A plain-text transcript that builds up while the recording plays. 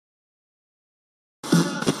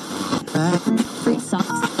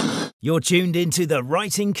You're tuned into the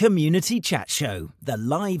Writing Community Chat Show, the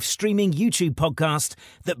live streaming YouTube podcast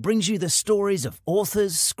that brings you the stories of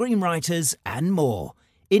authors, screenwriters, and more.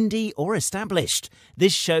 Indie or established,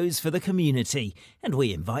 this show's for the community, and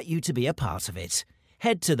we invite you to be a part of it.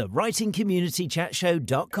 Head to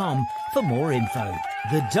thewritingcommunitychatshow.com for more info.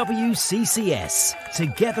 The WCCS.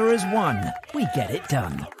 Together as one, we get it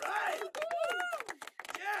done.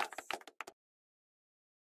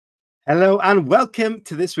 Hello and welcome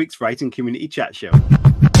to this week's Writing Community Chat Show.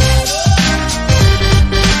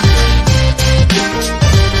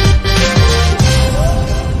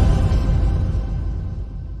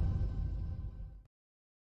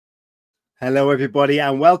 Hello everybody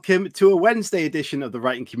and welcome to a Wednesday edition of the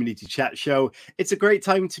Writing Community Chat Show. It's a great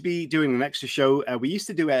time to be doing an extra show. We used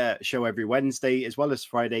to do a show every Wednesday as well as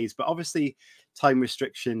Fridays, but obviously time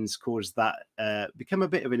restrictions caused that become a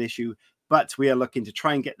bit of an issue. But we are looking to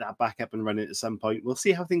try and get that back up and running at some point. We'll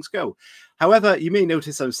see how things go. However, you may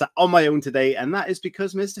notice I'm sat on my own today, and that is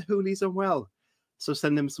because Mr. Hooley's unwell. So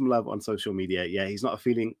send him some love on social media. Yeah, he's not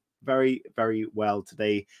feeling very, very well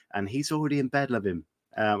today, and he's already in bed, love him.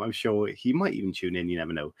 I'm sure he might even tune in. You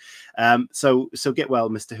never know. So get well,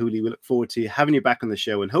 Mr. Hooley. We look forward to having you back on the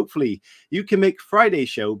show, and hopefully you can make Friday's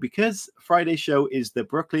show, because Friday's show is the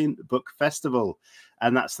Brooklyn Book Festival,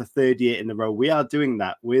 and that's the third year in a row. We are doing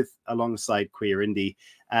that alongside Queer Indie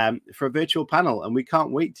for a virtual panel, and we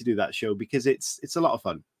can't wait to do that show because it's a lot of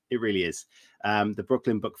fun. It really is. The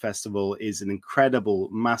Brooklyn Book Festival is an incredible,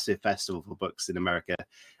 massive festival for books in America.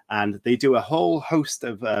 And they do a whole host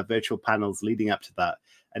of virtual panels leading up to that.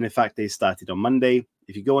 And in fact, they started on Monday.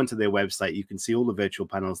 If you go onto their website, you can see all the virtual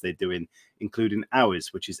panels they're doing, including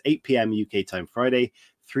ours, which is 8 p.m. UK time Friday,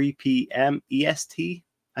 3 p.m. EST,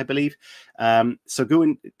 I believe. So go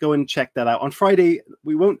and check that out. On Friday,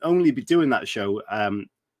 we won't only be doing that show,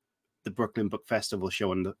 the Brooklyn Book Festival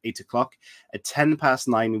show on 8 o'clock. At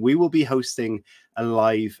 9:10, we will be hosting a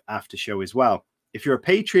live after show as well. If you're a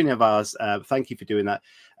patron of ours, thank you for doing that.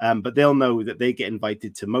 But they'll know that they get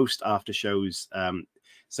invited to most after shows.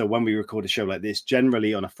 So when we record a show like this,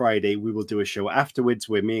 generally on a Friday, we will do a show afterwards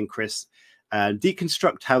where me and Chris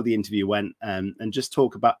deconstruct how the interview went and just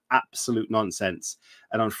talk about absolute nonsense.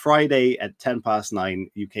 And on Friday at 9:10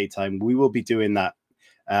 UK time, we will be doing that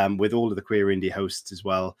with all of the Queer Indie hosts as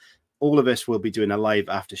well. All of us will be doing a live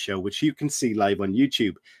after show, which you can see live on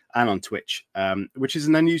YouTube and on Twitch, which is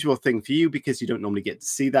an unusual thing for you because you don't normally get to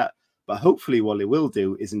see that. But hopefully what it will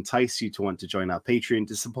do is entice you to want to join our Patreon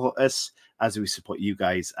to support us as we support you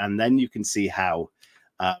guys. And then you can see how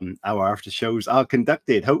our after shows are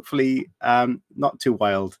conducted. Hopefully not too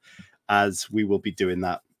wild, as we will be doing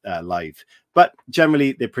that live. But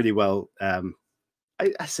generally, they're pretty well, I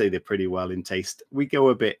say they're pretty well in taste. We go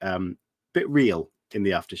a bit real in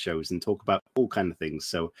the after shows and talk about all kinds of things.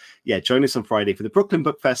 So yeah, join us on Friday for the Brooklyn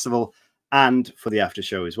Book Festival and for the after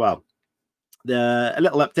show as well. A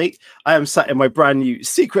little update. I am sat in my brand new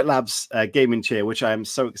Secret Labs gaming chair, which I am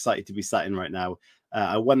so excited to be sat in right now.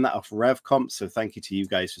 I won that off RevComp, so thank you to you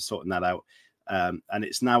guys for sorting that out. And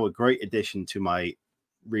it's now a great addition to my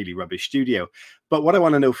really rubbish studio. But what I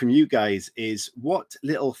want to know from you guys is what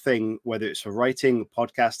little thing, whether it's for writing,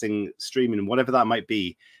 podcasting, streaming, whatever that might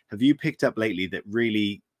be, have you picked up lately that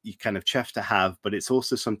really you kind of chuffed to have, but it's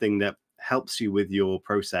also something that helps you with your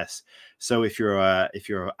process? So if you're an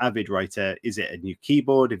avid writer, is it a new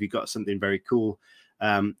keyboard? Have you got something very cool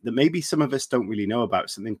that maybe some of us don't really know about,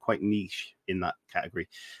 something quite niche in that category?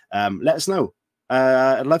 Let us know.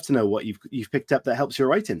 I'd love to know what you've picked up that helps your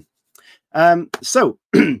writing. So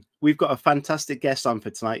we've got a fantastic guest on for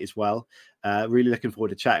tonight as well. Really looking forward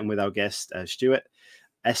to chatting with our guest, Stuart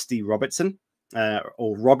Robertson.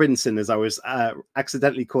 Or Robinson, as I was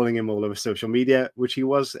accidentally calling him all over social media, which he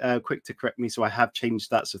was quick to correct me. So I have changed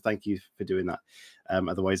that. So thank you for doing that.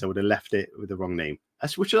 Otherwise, I would have left it with the wrong name,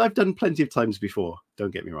 which I've done plenty of times before.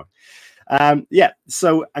 Don't get me wrong. Yeah,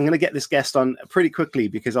 so I'm going to get this guest on pretty quickly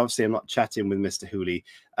because obviously I'm not chatting with Mr. Hooley.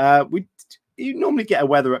 You normally get a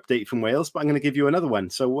weather update from Wales, but I'm going to give you another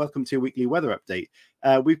one. So welcome to a weekly weather update.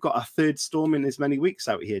 We've got a third storm in as many weeks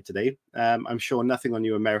out here today. I'm sure nothing on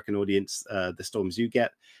you American audience, the storms you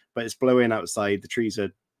get, but it's blowing outside. The trees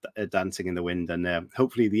are dancing in the wind, and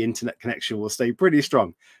hopefully the internet connection will stay pretty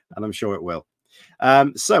strong, and I'm sure it will.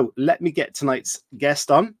 So let me get tonight's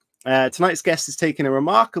guest on. Tonight's guest is taking a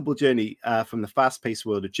remarkable journey from the fast-paced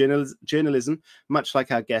world of journalism, much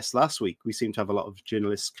like our guest last week. We seem to have a lot of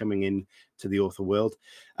journalists coming in to the author world.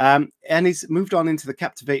 And he's moved on into the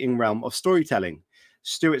captivating realm of storytelling.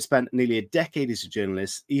 Stuart spent nearly a decade as a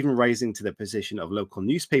journalist, even rising to the position of local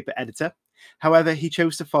newspaper editor. However, he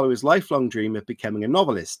chose to follow his lifelong dream of becoming a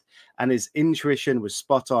novelist, and his intuition was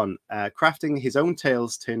spot on. Crafting his own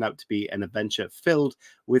tales turned out to be an adventure filled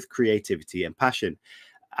with creativity and passion.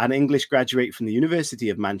 An English graduate from the University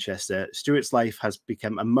of Manchester, Stuart's life has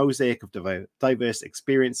become a mosaic of diverse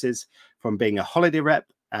experiences, from being a holiday rep,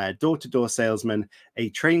 a door-to-door salesman, a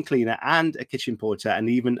train cleaner, and a kitchen porter, and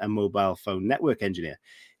even a mobile phone network engineer.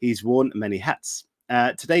 He's worn many hats.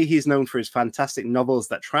 Today, he is known for his fantastic novels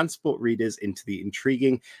that transport readers into the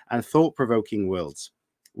intriguing and thought-provoking worlds.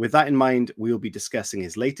 With that in mind, we will be discussing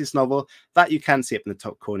his latest novel that you can see up in the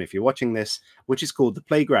top corner if you're watching this, which is called The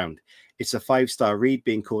Playground. It's a 5-star read,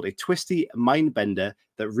 being called a twisty mind bender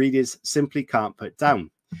that readers simply can't put down.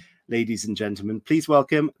 Ladies and gentlemen, please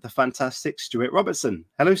welcome the fantastic Stuart Robertson.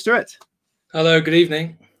 Hello, Stuart. Hello, good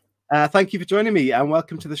evening. Thank you for joining me and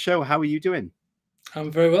welcome to the show. How are you doing? I'm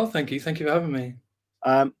very well, thank you. Thank you for having me.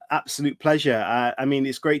 Absolute pleasure. I mean,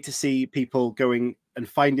 it's great to see people going and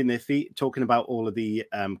finding their feet, talking about all of the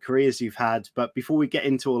careers you've had. But before we get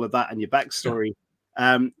into all of that and your backstory,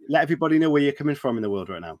 let everybody know where you're coming from in the world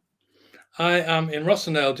right now. I am in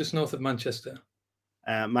Rossendale, just north of Manchester.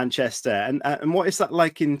 Manchester. And what is that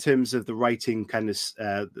like in terms of the writing kind of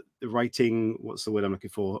the writing? What's the word I'm looking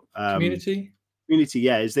for? Community. Community.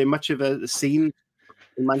 Yeah. Is there much of a scene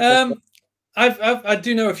in Manchester? I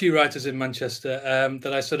do know a few writers in Manchester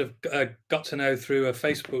that I sort of got to know through a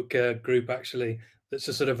Facebook group, actually. That's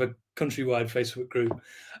a sort of a countrywide Facebook group.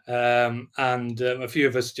 And a few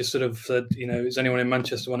of us just sort of said, you know, does anyone in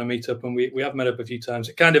Manchester want to meet up? And we have met up a few times.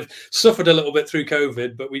 It kind of suffered a little bit through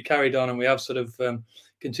COVID, but we carried on and we have sort of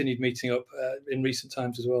continued meeting up in recent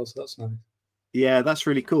times as well. So that's nice. Yeah, that's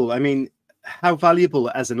really cool. I mean, how valuable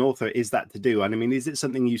as an author is that to do? And I mean, is it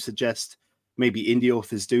something you suggest maybe indie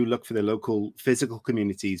authors do, look for the local physical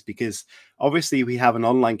communities? Because obviously we have an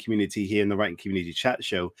online community here in the Writing Community Chat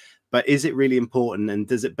Show, but is it really important, and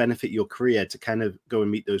does it benefit your career to kind of go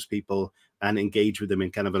and meet those people and engage with them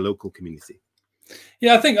in kind of a local community?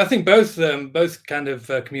 Yeah, I think both kind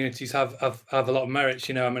of communities have a lot of merits.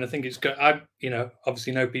 You know, I mean, I think it's good. I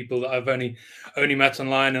obviously know people that I've only met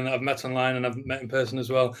online, and I've met online, and I've met in person as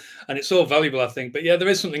well, and it's all valuable, I think. But yeah, there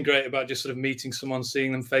is something great about just sort of meeting someone,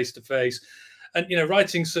 seeing them face to face, and you know,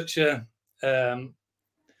 writing such a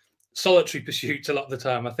solitary pursuit a lot of the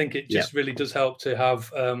time. I think it just really does help to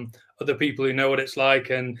have other people who know what it's like,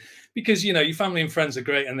 and because you know your family and friends are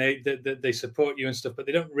great and they support you and stuff, but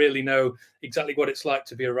they don't really know exactly what it's like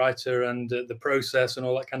to be a writer and the process and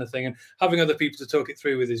all that kind of thing. And having other people to talk it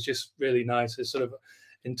through with is just really nice. It's sort of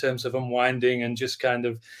in terms of unwinding and just kind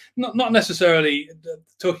of not necessarily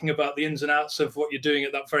talking about the ins and outs of what you're doing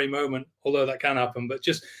at that very moment, although that can happen, but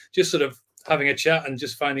just sort of having a chat and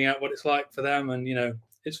just finding out what it's like for them, and you know,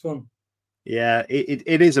 it's fun. Yeah,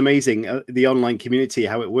 it is amazing, the online community,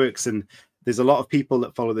 how it works. And there's a lot of people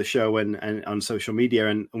that follow the show and on social media,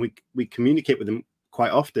 and we communicate with them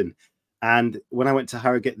quite often. And when I went to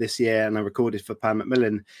Harrogate this year and I recorded for Pam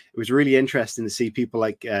Macmillan, it was really interesting to see people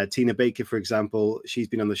like Tina Baker, for example. She's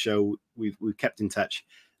been on the show. We've kept in touch.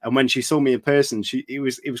 And when she saw me in person, it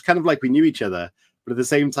was kind of like we knew each other, but at the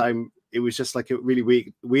same time, it was just like a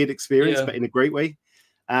really weird experience, but in a great way.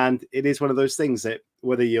 And it is one of those things that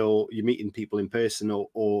whether you're meeting people in person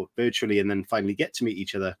or virtually, and then finally get to meet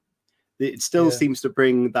each other, it still seems to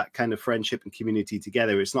bring that kind of friendship and community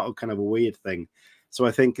together. It's not a kind of a weird thing. So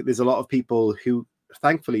I think there's a lot of people who,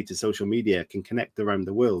 thankfully to social media, can connect around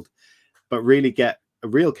the world, but really get a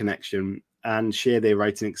real connection and share their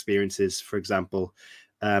writing experiences, for example.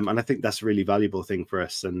 And I think that's a really valuable thing for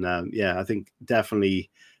us. And I think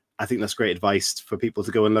that's great advice for people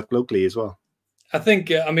to go and look locally as well. I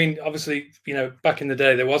think, I mean, obviously, you know, back in the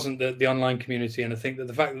day, there wasn't the online community. And I think that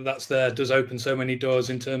the fact that that's there does open so many doors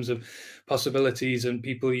in terms of possibilities and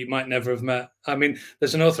people you might never have met. I mean,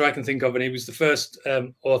 there's an author I can think of, and he was the first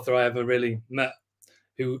author I ever really met,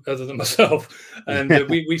 who other than myself. And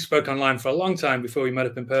we spoke online for a long time before we met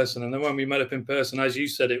up in person. And then when we met up in person, as you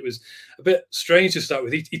said, it was a bit strange to start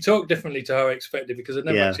with. He talked differently to how I expected, because I'd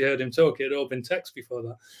never actually heard him talk. It had all been text before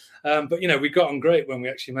that. But, you know, we got on great when we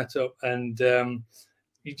actually met up. And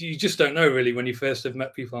you just don't know really when you first have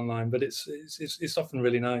met people online, but it's often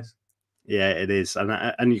really nice. Yeah, it is.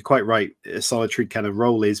 And you're quite right. A solitary kind of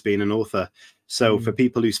role is being an author. So for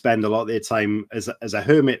people who spend a lot of their time as a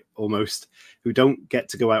hermit almost, who don't get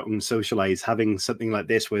to go out and socialize, having something like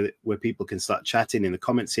this where people can start chatting in the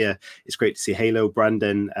comments here. It's great to see Halo,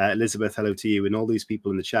 Brandon, Elizabeth, hello to you, and all these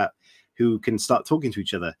people in the chat who can start talking to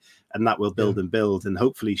each other, and that will build and build and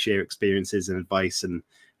hopefully share experiences and advice, and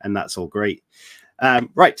that's all great.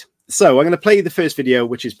 Right. So I'm going to play the first video,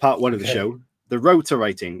 which is part one of the show. the rota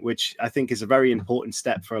writing, which I think is a very important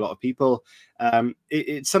step for a lot of people.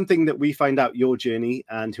 It's something that we find out your journey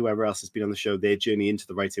and whoever else has been on the show, their journey into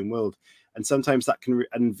the writing world. And sometimes that can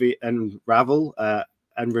unravel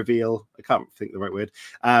and reveal, I can't think the right word,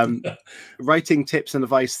 writing tips and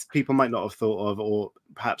advice people might not have thought of, or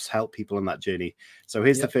perhaps help people on that journey. So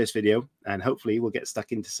here's the first video, and hopefully we'll get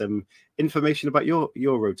stuck into some information about your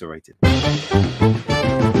rota writing.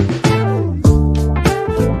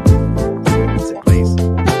 Please.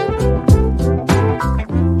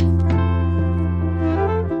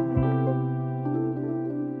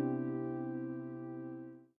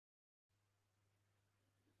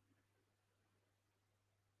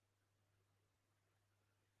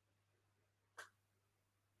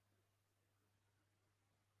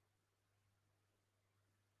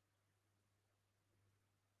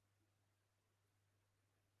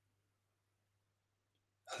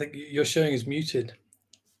 I think you're showing is muted.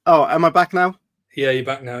 Oh, am I back now? Yeah, you're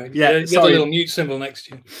back now. Yeah, you got a little mute symbol next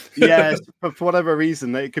to you. Yes, but for whatever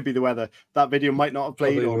reason, it could be the weather. That video might not have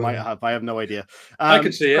played, Probably or will. might have. I have no idea. I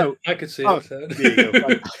could see it. I could see it. So. There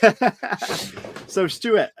you go. So,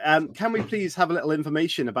 Stuart, can we please have a little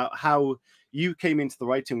information about how you came into the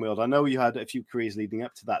writing world? I know you had a few careers leading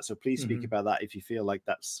up to that, so please speak about that if you feel like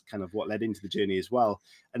that's kind of what led into the journey as well,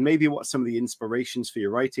 and maybe what some of the inspirations for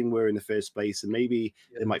your writing were in the first place, and maybe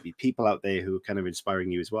there might be people out there who are kind of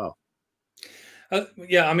inspiring you as well.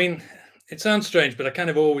 Yeah, I mean, it sounds strange, but I kind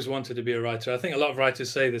of always wanted to be a writer. I think a lot of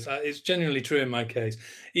writers say this. It's genuinely true in my case.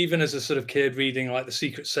 Even as a sort of kid reading like The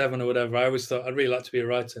Secret Seven or whatever, I always thought I'd really like to be a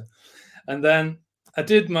writer. And then I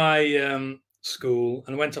did my school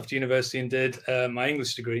and went off to university and did my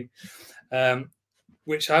English degree,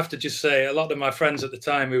 which I have to just say, a lot of my friends at the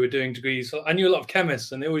time who were doing degrees, I knew a lot of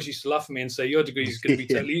chemists, and they always used to laugh at me and say, your degree is going to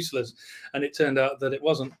be totally useless. And it turned out that it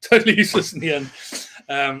wasn't totally useless in the end.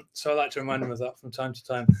 So I like to remind them of that from time to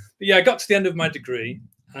time. But yeah, I got to the end of my degree,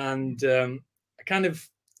 and I kind of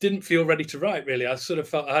didn't feel ready to write, really. I sort of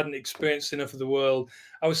felt I hadn't experienced enough of the world.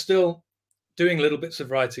 I was still doing little bits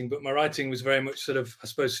of writing, but my writing was very much sort of, I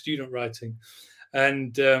suppose, student writing.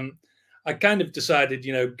 And I kind of decided,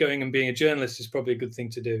 going and being a journalist is probably a good thing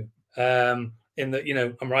to do. In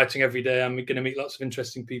that, I'm writing every day, I'm going to meet lots of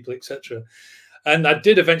interesting people, etc. And I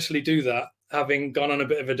did eventually do that, having gone on a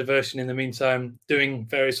bit of a diversion in the meantime, doing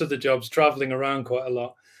various other jobs, traveling around quite a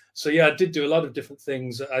lot. So yeah, I did do a lot of different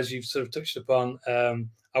things, as you've sort of touched upon.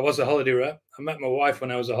 I was a holiday rep. I met my wife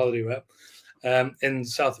when I was a holiday rep in the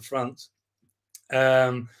south of France.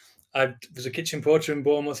 I was a kitchen porter in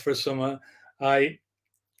Bournemouth for a summer.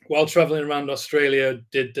 While traveling around Australia,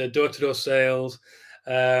 did door-to-door sales.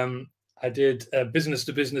 I did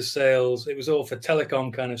business-to-business sales. It was all for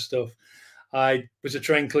telecom kind of stuff. I was a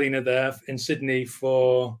train cleaner there in Sydney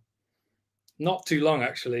for not too long,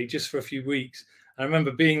 actually, just for a few weeks. I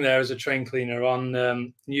remember being there as a train cleaner on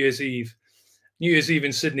New Year's Eve. New Year's Eve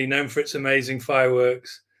in Sydney, known for its amazing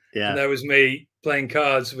fireworks. Yeah. And there was me playing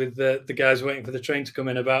cards with the guys waiting for the train to come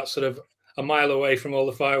in, about sort of a mile away from all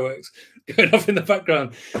the fireworks going off in the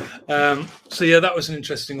background. So yeah, that was an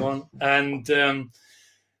interesting one. And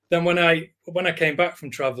then when I came back from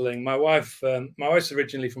traveling, my wife's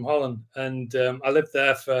originally from Holland, and I lived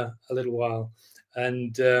there for a little while.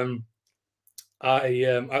 And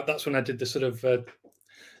that's when I did the sort of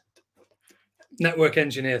network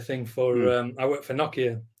engineer thing for. I worked for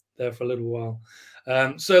Nokia there for a little while.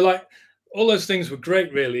 So like, all those things were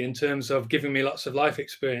great, really, in terms of giving me lots of life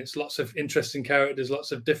experience, lots of interesting characters,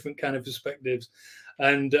 lots of different kind of perspectives.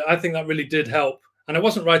 And I think that really did help. And I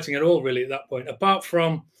wasn't writing at all, really, at that point. Apart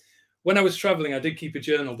from when I was traveling, I did keep a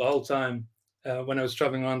journal the whole time when I was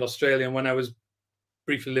traveling around Australia and when I was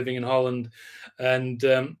briefly living in Holland. And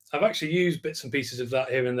I've actually used bits and pieces of that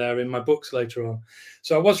here and there in my books later on.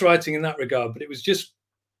 So I was writing in that regard, but it was just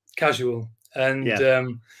casual. And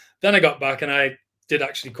then I got back and I did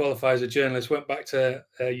actually qualify as a journalist, went back to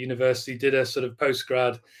university, did a sort of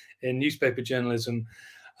postgrad in newspaper journalism,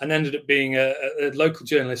 and ended up being a local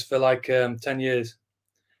journalist for like 10 years.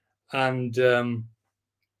 And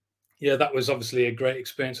yeah, that was obviously a great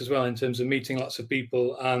experience as well in terms of meeting lots of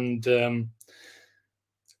people and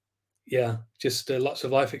yeah, just lots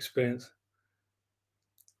of life experience.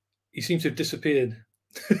 You seem to have disappeared.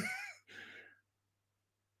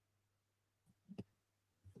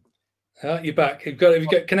 You're back. Have you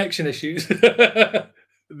got connection issues?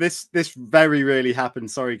 This very rarely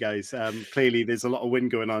happens. Sorry, guys. Clearly, there's a lot of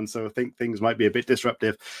wind going on, so I think things might be a bit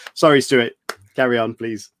disruptive. Sorry, Stuart. Carry on,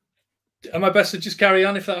 please. Am I best to just carry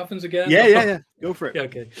on if that happens again? Yeah. Go for it. Yeah,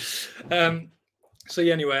 okay. So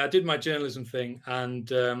yeah, anyway, I did my journalism thing,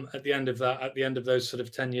 and at the end of those sort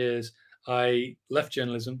of 10 years, I left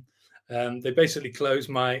journalism They basically closed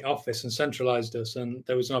my office and centralized us, and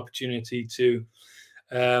there was an opportunity to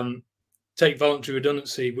take voluntary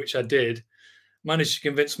redundancy, which I did. Managed to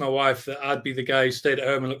convince my wife that I'd be the guy who stayed at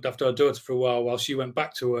home and looked after our daughter for a while she went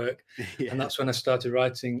back to work. Yeah. And that's when I started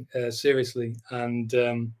writing seriously, and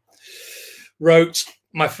wrote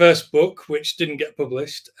my first book, which didn't get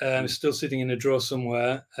published. It's still sitting in a drawer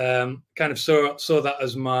somewhere. Kind of saw that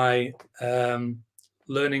as my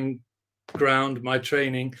learning ground, my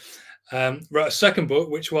training. Wrote a second book,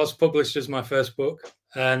 which was published as my first book,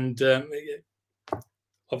 and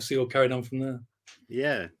obviously all carried on from there.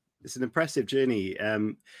 Yeah, it's an impressive journey.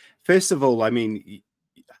 First of all, I mean,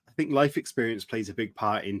 I think life experience plays a big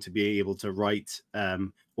part into being able to write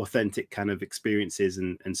authentic kind of experiences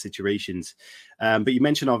and situations. But you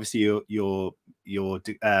mentioned obviously your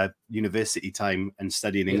university time and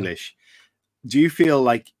studying English. Do you feel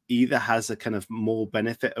like either has a kind of more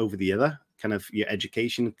benefit over the other, kind of your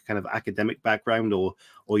education, kind of academic background, or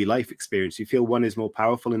your life experience? Do you feel one is more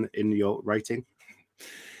powerful in your writing?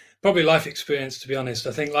 Probably life experience, to be honest.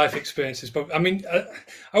 I think life experience is probably, I mean, I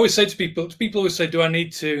always say to people always say,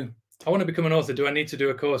 I want to become an author, do I need to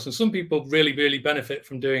do a course? And some people really, really benefit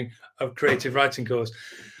from doing a creative writing course.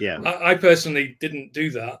 Yeah. I personally didn't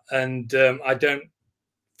do that. And I don't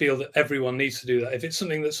feel that everyone needs to do that. If it's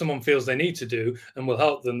something that someone feels they need to do and will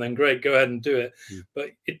help them, then great, go ahead and do it.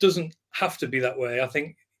 But it doesn't have to be that way. I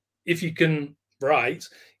think if you can write,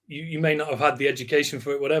 you may not have had the education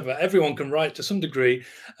for it, whatever. Everyone can write to some degree.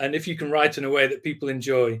 And if you can write in a way that people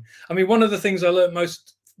enjoy. I mean, one of the things I learned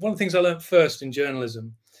first in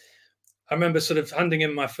journalism, I remember sort of handing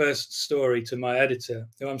in my first story to my editor,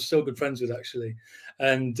 who I'm still good friends with, actually.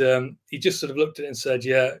 And he just sort of looked at it and said,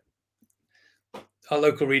 yeah, our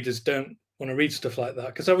local readers don't want to read stuff like that.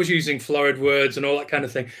 Because I was using florid words and all that kind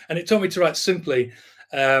of thing. And it taught me to write simply.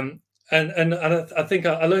 And I think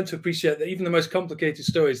I learned to appreciate that even the most complicated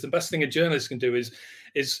stories, the best thing a journalist can do is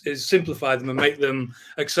simplify them and make them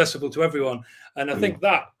accessible to everyone. And I think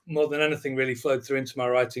that more than anything really flowed through into my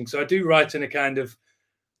writing. So I do write in a kind of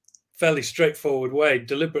fairly straightforward way,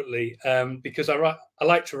 deliberately, because I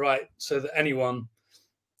like to write so that anyone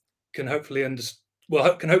can hopefully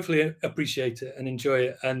appreciate it and enjoy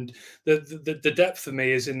it. And the depth for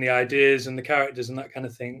me is in the ideas and the characters and that kind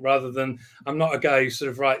of thing, rather than, I'm not a guy who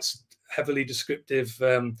sort of writes heavily descriptive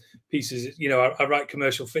pieces. You know, I write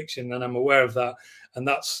commercial fiction, and I'm aware of that, and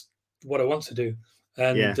that's what I want to do.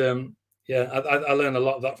 And I learn a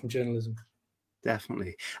lot of that from journalism.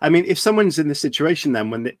 Definitely. I mean, if someone's in the situation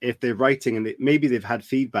then if they're writing and maybe they've had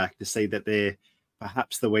feedback to say that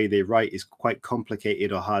perhaps the way they write is quite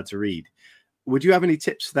complicated or hard to read, would you have any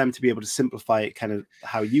tips for them to be able to simplify it kind of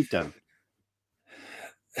how you've done?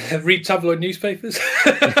 Read tabloid newspapers.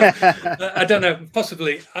 I don't know,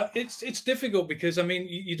 possibly. It's difficult because, I mean,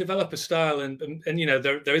 you develop a style and you know,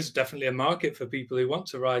 there is definitely a market for people who want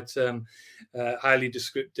to write highly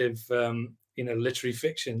descriptive you know, literary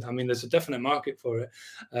fiction. I mean, there's a definite market for it,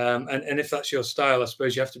 and if that's your style, I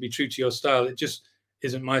suppose you have to be true to your style. It just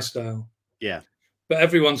isn't my style. Yeah. But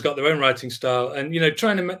everyone's got their own writing style, and you know,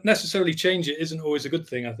 trying to necessarily change it isn't always a good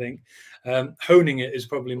thing. I think honing it is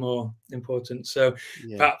probably more important. So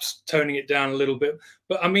perhaps toning it down a little bit.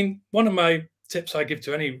 But I mean, one of my tips I give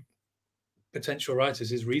to any potential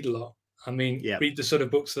writers is read a lot. I mean, read the sort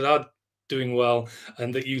of books that are doing well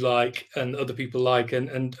and that you like and other people like,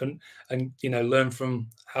 and you know, learn from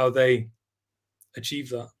how they achieve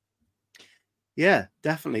that. Yeah,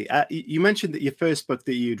 definitely. You mentioned that your first book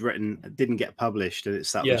that you'd written didn't get published and it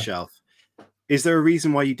sat on the shelf. Is there a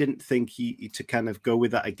reason why you didn't think to kind of go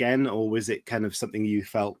with that again, or was it kind of something you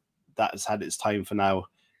felt that has had its time for now?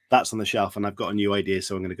 That's on the shelf and I've got a new idea,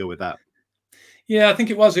 so I'm going to go with that. Yeah, I think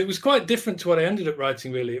it was. It was quite different to what I ended up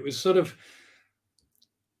writing, really. It was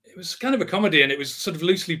kind of a comedy, and it was sort of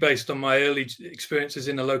loosely based on my early experiences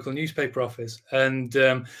in a local newspaper office. And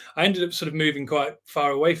I ended up sort of moving quite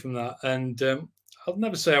far away from that. And I'll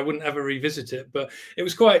never say I wouldn't ever revisit it, but it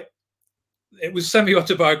was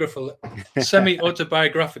semi-autobiographical,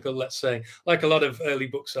 let's say, like a lot of early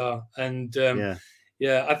books are. And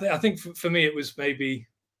I think for me, it was maybe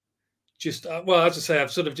just, well, as I say,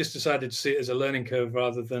 I've sort of just decided to see it as a learning curve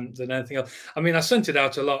rather than anything else. I mean, I sent it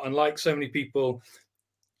out a lot, and like so many people,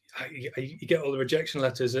 you get all the rejection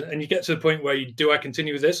letters, and you get to the point where do I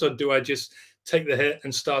continue with this, or do I just take the hit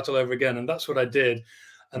and start all over again? And that's what I did.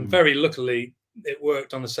 And very luckily, it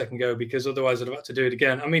worked on the second go, because otherwise I'd have had to do it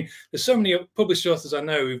again. I mean, there's so many published authors I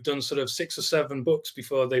know who've done sort of 6 or 7 books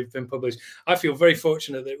before they've been published. I feel very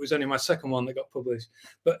fortunate that it was only my second one that got published.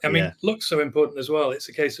 But I mean, luck's so important as well. It's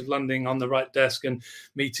a case of landing on the right desk and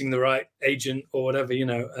meeting the right agent or whatever, you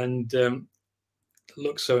know. And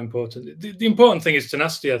looks so important. The important thing is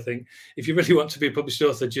tenacity, I think. If you really want to be a published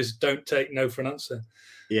author, just don't take no for an answer.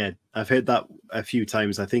 Yeah, I've heard that a few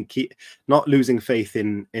times. I think not losing faith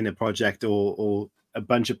in a project or a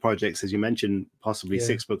bunch of projects, as you mentioned, possibly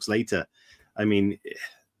 6 books later. I mean,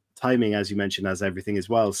 timing, as you mentioned, has everything as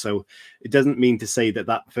well. So it doesn't mean to say that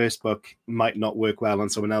that first book might not work well on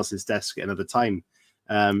someone else's desk at another time.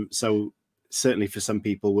 So certainly for some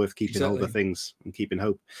people, worth keeping hold of things and keeping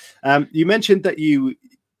hope. You mentioned that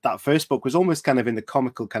that first book was almost kind of in the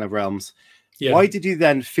comical kind of realms. Yeah. Why did you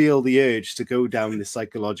then feel the urge to go down the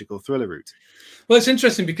psychological thriller route? Well, it's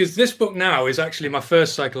interesting because this book now is actually my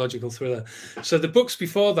first psychological thriller. So the books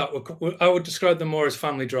before that I would describe them more as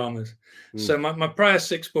family dramas. So my prior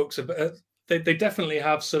 6 books, they definitely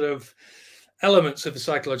have sort of elements of a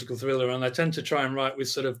psychological thriller, and I tend to try and write with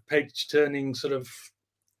sort of page-turning sort of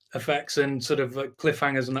effects and sort of like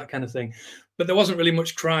cliffhangers and that kind of thing. But there wasn't really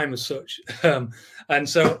much crime as such, and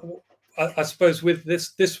so I suppose with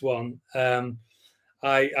this one,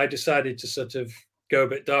 I decided to sort of go a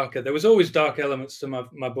bit darker. There was always dark elements to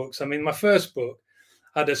my books. I mean, my first book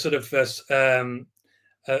had a sort of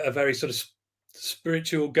a very sort of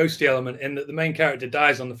spiritual, ghosty element in that the main character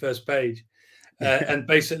dies on the first page, and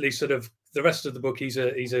basically sort of the rest of the book he's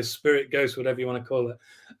a spirit ghost, whatever you want to call it.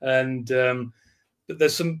 And but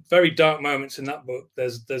there's some very dark moments in that book.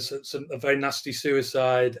 There's a very nasty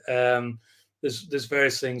suicide. There's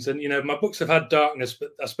various things, and my books have had darkness,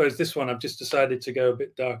 but I suppose this one I've just decided to go a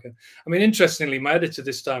bit darker. I mean, interestingly, my editor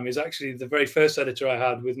this time is actually the very first editor I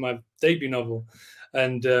had with my debut novel,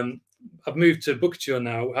 and I've moved to Bookouture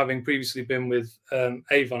now, having previously been with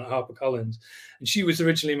Avon at HarperCollins, and she was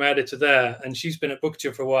originally my editor there, and she's been at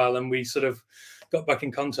Bookouture for a while, and we sort of got back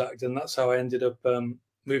in contact, and that's how I ended up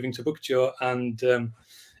moving to Bookouture, and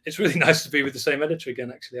it's really nice to be with the same editor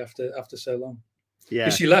again, actually, after so long. Yeah,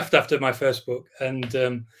 she left after my first book, and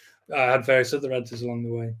I had various other editors along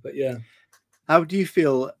the way. But yeah, how do you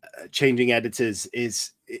feel changing editors?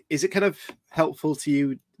 Is it kind of helpful to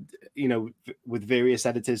you? With various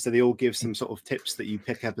editors, do they all give some sort of tips that you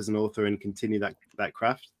pick up as an author and continue that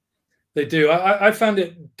craft? They do. I found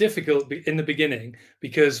it difficult in the beginning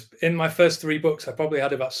because in my first 3 books, I probably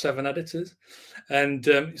had about 7 editors,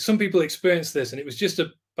 and some people experienced this, and it was just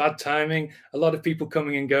a bad timing. A lot of people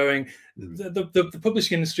coming and going. The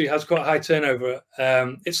publishing industry has quite high turnover.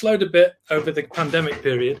 It slowed a bit over the pandemic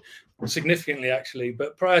period, significantly actually.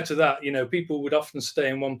 But prior to that, people would often stay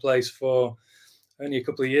in one place for only a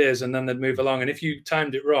couple of years, and then they'd move along. And if you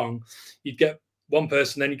timed it wrong, you'd get one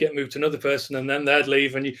person, then you get moved to another person, and then they'd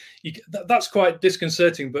leave, and that's quite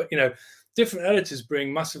disconcerting. But different editors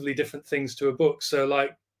bring massively different things to a book. So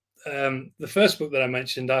like the first book that I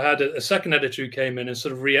mentioned, I had a second editor who came in and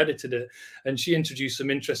sort of re-edited it, and she introduced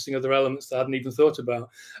some interesting other elements that I hadn't even thought about.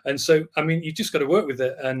 And so, I mean, you just got to work with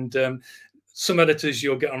it. And some editors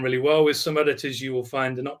you'll get on really well with, some editors you will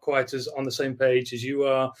find are not quite as on the same page as you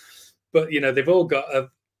are, but they've all got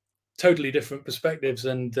totally different perspectives,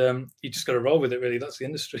 and you just got to roll with it, really. That's the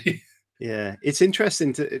industry. Yeah, it's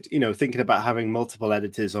interesting to, thinking about having multiple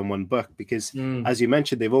editors on one book, because as you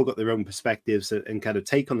mentioned, they've all got their own perspectives and kind of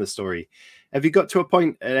take on the story. Have you got to a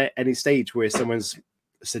point at any stage where someone's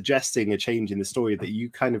suggesting a change in the story that you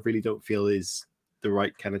kind of really don't feel is the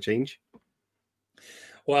right kind of change?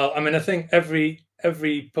 Well, I mean, I think every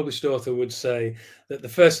published author would say that the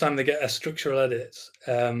first time they get a structural edit,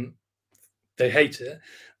 they hate it.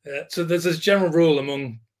 So there's this general rule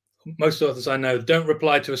among most authors I know: don't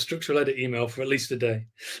reply to a structural edit email for at least a day.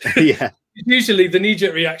 Yeah. Usually the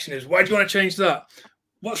knee-jerk reaction is, why do you want to change that?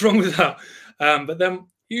 What's wrong with that? But then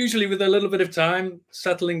usually with a little bit of time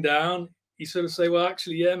settling down, you sort of say, well,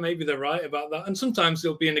 actually, yeah, maybe they're right about that. And sometimes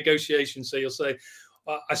there'll be a negotiation. So you'll say,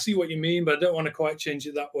 I see what you mean, but I don't want to quite change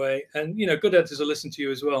it that way. And, good editors will listen to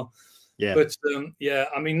you as well. Yeah. But yeah,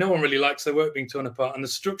 I mean, no one really likes their work being torn apart. And the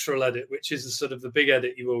structural edit, which is the sort of the big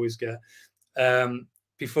edit you always get,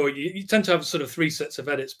 before you tend to have sort of 3 sets of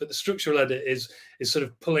edits, but the structural edit is sort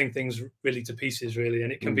of pulling things really to pieces, really.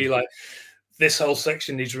 And it can be like, this whole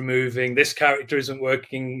section needs removing, this character isn't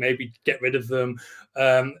working, maybe get rid of them.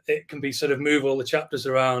 It can be sort of move all the chapters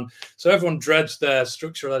around. So everyone dreads their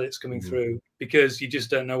structural edits coming through because you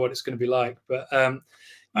just don't know what it's going to be like. But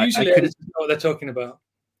usually editors know what they're talking about.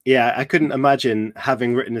 Yeah, I couldn't imagine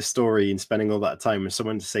having written a story and spending all that time with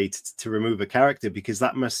someone to say to remove a character, because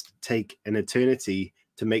that must take an eternity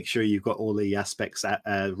to make sure you've got all the aspects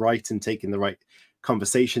right and taking the right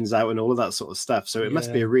conversations out and all of that sort of stuff. So it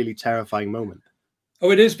must be a really terrifying moment. Oh,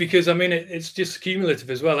 it is, because I mean it's just cumulative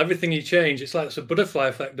as well. Everything you change, it's like it's a butterfly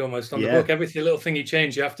effect almost on the book. Every little thing you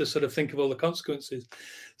change, you have to sort of think of all the consequences.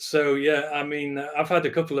 So yeah, I mean, I've had a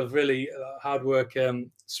couple of really hard work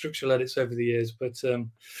structural edits over the years, but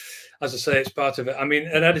as I say, it's part of it. I mean,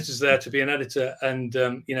 an editor's there to be an editor, and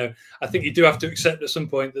you know, I think you do have to accept at some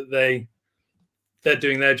point that they're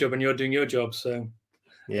doing their job and you're doing your job. So.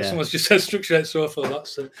 Yeah. Someone's just said structure edit's awful.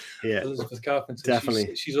 That's Elizabeth Carpenter.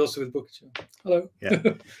 Definitely. She's also with Booker. Hello.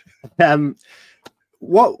 Yeah.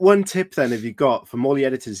 What one tip then have you got from all the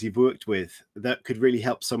editors you've worked with that could really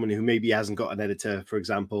help someone who maybe hasn't got an editor, for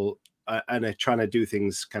example, and are trying to do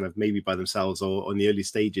things kind of maybe by themselves or on the early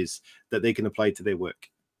stages, that they can apply to their work?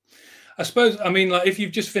 I suppose, I mean, like if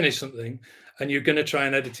you've just finished something and you're going to try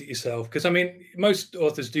and edit it yourself, because I mean, most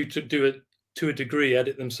authors do it to a degree,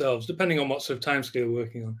 edit themselves, depending on what sort of time scale we're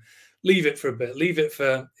working on. Leave it for a bit, leave it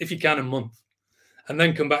for, if you can, a month, and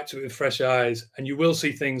then come back to it with fresh eyes, and you will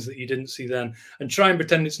see things that you didn't see then, and try and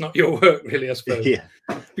pretend it's not your work, really, I suppose. Yeah.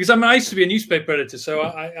 Because I mean, I used to be a newspaper editor, so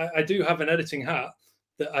I do have an editing hat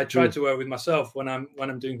that I try to wear with myself when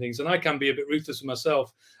I'm doing things, and I can be a bit ruthless with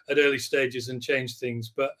myself at early stages and change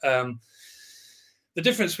things. But the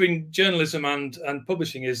difference between journalism and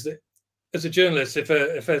publishing is that, as a journalist, if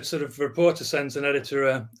a sort of reporter sends an editor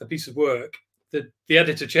a piece of work, the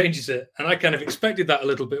editor changes it. And I kind of expected that a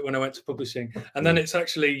little bit when I went to publishing. And then it's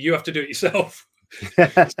actually, you have to do it yourself.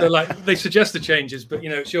 So like they suggest the changes, but you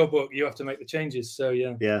know, it's your book, you have to make the changes. So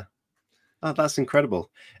yeah. Yeah. Oh, that's incredible.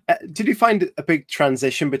 Did you find a big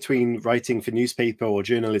transition between writing for newspaper or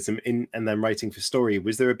journalism and then writing for story?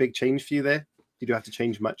 Was there a big change for you there? Did you have to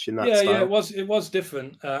change much in that style? Yeah, it was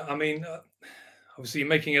different. I mean, obviously, you're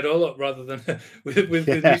making it all up rather than with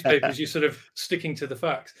newspapers. You're sort of sticking to the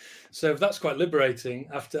facts, so that's quite liberating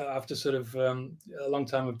after sort of a long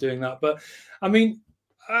time of doing that. But I mean,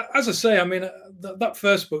 as I say, I mean that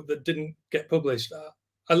first book that didn't get published,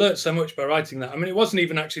 I learned so much by writing that. I mean, it wasn't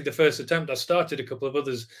even actually the first attempt. I started a couple of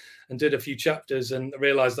others and did a few chapters and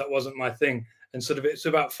realized that wasn't my thing. And sort of it's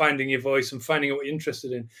about finding your voice and finding out what you're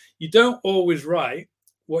interested in. You don't always write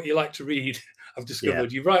what you like to read. I've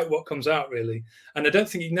discovered you write what comes out, really, and I don't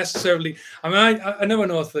think you necessarily. I mean, I know an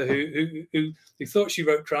author who thought she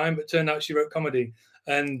wrote crime, but turned out she wrote comedy,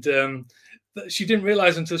 and she didn't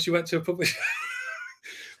realize until she went to a publisher.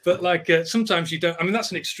 But like sometimes you don't. I mean,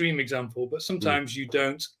 that's an extreme example, but sometimes you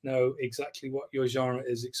don't know exactly what your genre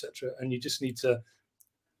is, etc., and you just need to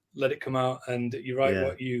let it come out, and you write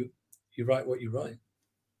what you write what you write.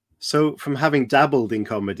 So, from having dabbled in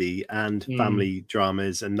comedy and family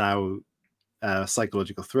dramas, and now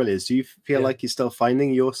psychological thrillers, do you feel like you're still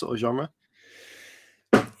finding your sort of genre?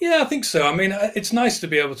 Yeah, I think so. I mean, it's nice to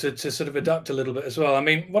be able to sort of adapt a little bit as well. I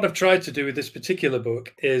mean, what I've tried to do with this particular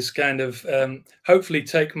book is kind of hopefully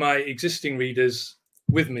take my existing readers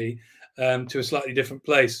with me to a slightly different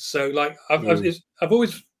place. So like I've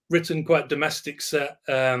always written quite domestic set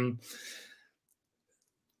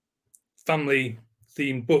family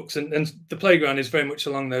themed books, and The Playground is very much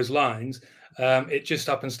along those lines. It just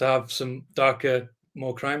happens to have some darker,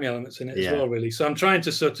 more crimey elements in it as well, really. So I'm trying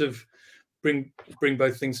to sort of bring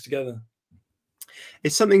both things together.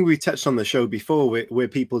 It's something we touched on the show before, where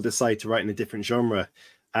people decide to write in a different genre,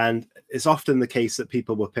 and it's often the case that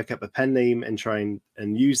people will pick up a pen name and try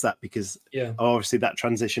and use that because obviously that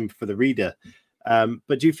transition for the reader.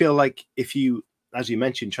 But do you feel like if you, as you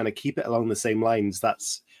mentioned, trying to keep it along the same lines,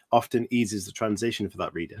 that's often eases the transition for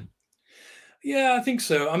that reader? Yeah, I think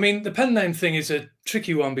so. I mean, the pen name thing is a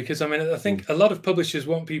tricky one because I mean, I think a lot of publishers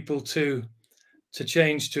want people to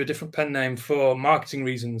change to a different pen name for marketing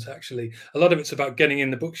reasons. Actually, a lot of it's about getting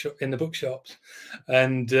in the bookshops,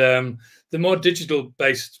 and the more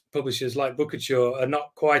digital-based publishers like Booker are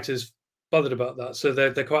not quite as bothered about that. So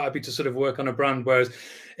they're quite happy to sort of work on a brand. Whereas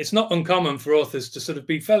it's not uncommon for authors to sort of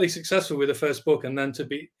be fairly successful with a first book and then to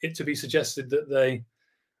be suggested that they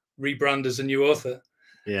rebrand as a new author.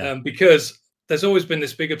 Because there's always been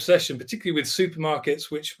this big obsession, particularly with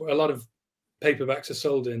supermarkets, which a lot of paperbacks are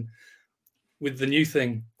sold in, with the new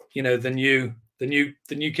thing, you know, the new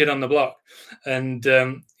kid on the block, and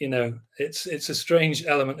you know, it's a strange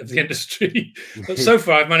element of the industry. But so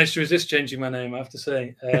far, I've managed to resist changing my name. I have to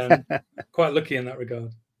say, quite lucky in that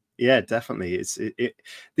regard. Yeah, definitely.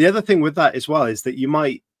 The other thing with that as well is that you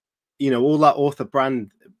might, you know, all that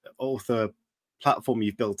author platform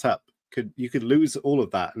you've built up, you could lose all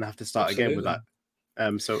of that and have to start again with that.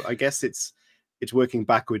 So I guess it's working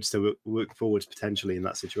backwards to work forwards potentially in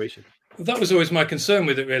that situation. That was always my concern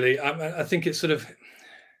with it, really. I think it's sort of,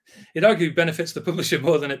 it arguably benefits the publisher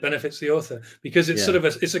more than it benefits the author, because it's sort of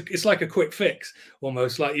it's like a quick fix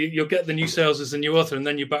almost. Like you'll get the new sales as a new author, and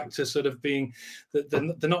then you're back to sort of being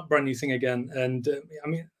the not brand new thing again. And I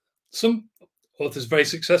mean, some authors very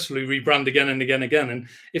successfully rebrand again and again and again, and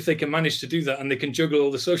if they can manage to do that and they can juggle all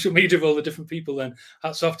the social media of all the different people, then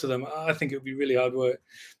hats off to them. I think it would be really hard work.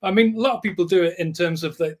 I mean, a lot of people do it in terms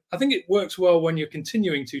of I think it works well when you're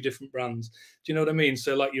continuing two different brands. Do you know what I mean?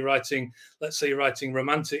 So like you're writing, let's say you're writing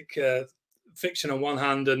romantic fiction on one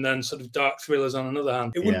hand and then sort of dark thrillers on another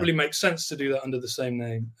hand. It wouldn't really make sense to do that under the same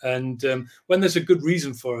name. And when there's a good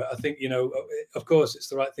reason for it, I think, of course it's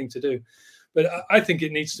the right thing to do. But I think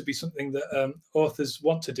it needs to be something that authors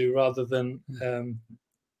want to do rather than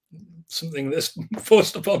something that's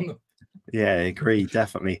forced upon them. Yeah, I agree,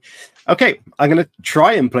 definitely. Okay, I'm going to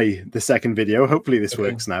try and play the second video. Hopefully this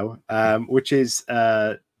works now, which is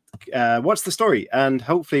what's the story? And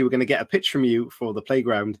hopefully we're going to get a pitch from you for the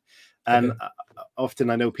playground. And often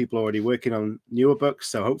I know people are already working on newer books,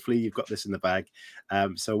 so hopefully you've got this in the bag.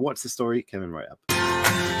 So what's the story? Coming right up.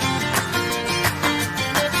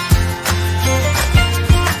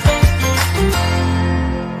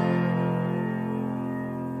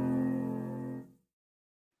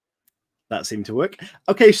 That seemed to work.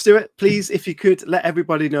 Okay, Stuart, please, if you could let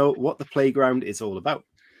everybody know what the playground is all about.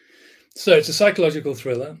 So it's a psychological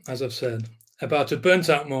thriller, as I've said, about a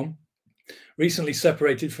burnt-out mum, recently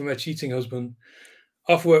separated from her cheating husband,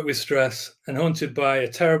 off work with stress, and haunted by a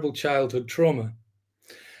terrible childhood trauma.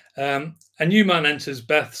 A new man enters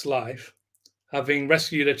Beth's life, having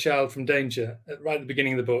rescued a child from danger right at the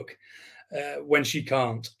beginning of the book, when she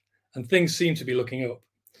can't, and things seem to be looking up.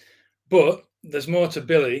 But there's more to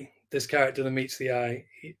Billy, this character, that meets the eye.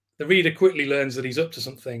 The reader quickly learns that he's up to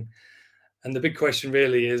something, and the big question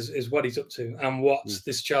really is what he's up to and what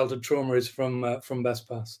this childhood trauma is from Beth's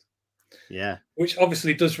past. Yeah, which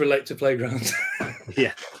obviously does relate to playgrounds.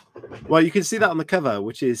 Yeah, well, you can see that on the cover,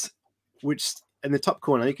 which in the top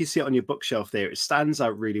corner. You can see it on your bookshelf there. It stands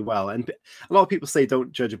out really well, and a lot of people say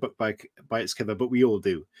don't judge a book by its cover, but we all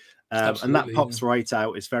do. And that pops right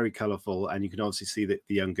out. It's very colorful, and you can obviously see the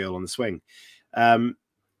young girl on the swing.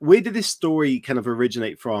 Where did this story kind of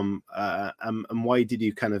originate from, and why did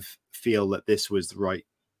you kind of feel that this was the right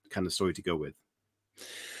kind of story to go with?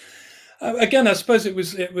 Again, I suppose it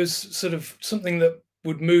was sort of something that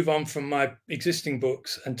would move on from my existing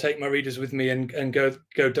books and take my readers with me and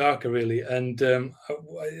go darker, really. And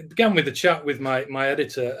it began with a chat with my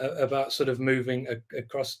editor about sort of moving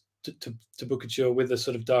across to Bookouture with a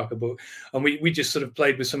sort of darker book, and we just sort of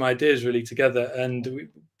played with some ideas really together, and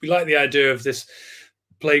we like the idea of this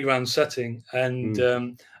playground setting,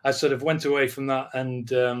 and I sort of went away from that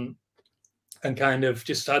and kind of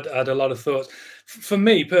just had a lot of thoughts. For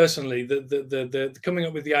me personally, the coming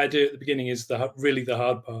up with the idea at the beginning is really the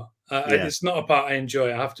hard part. It's not a part I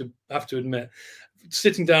enjoy, I have to admit.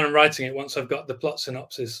 Sitting down and writing it once I've got the plot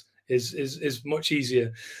synopsis is much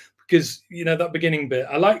easier, because that beginning bit,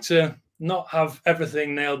 I like to not have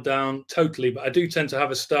everything nailed down totally, but I do tend to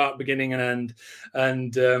have a start, beginning and end,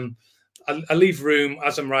 and I leave room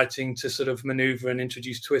as I'm writing to sort of maneuver and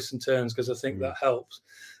introduce twists and turns, because I think that helps.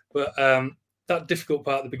 But that difficult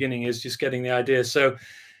part at the beginning is just getting the idea. So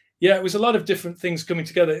yeah, it was a lot of different things coming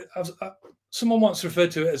together. Someone once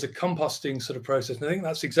referred to it as a composting sort of process, and I think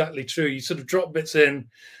that's exactly true. You sort of drop bits in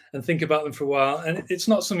and think about them for a while, and it's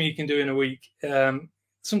not something you can do in a week.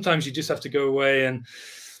 Sometimes you just have to go away and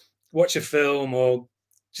watch a film or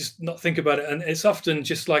just not think about it, and it's often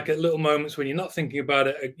just like at little moments when you're not thinking about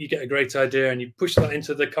it, you get a great idea and you push that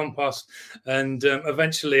into the compost, and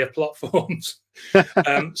eventually a plot forms.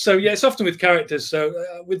 So yeah, it's often with characters.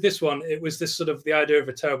 So with this one, it was this sort of the idea of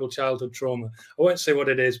a terrible childhood trauma. I won't say what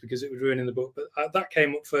it is because it would ruin in the book, but that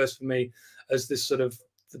came up first for me as this sort of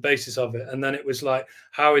the basis of it, and then it was like,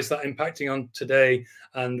 how is that impacting on today,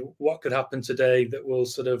 and what could happen today that will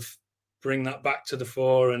sort of bring that back to the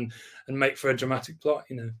fore and make for a dramatic plot,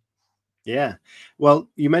 Yeah, well,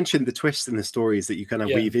 you mentioned the twists in the stories that you kind of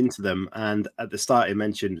weave into them, and at the start I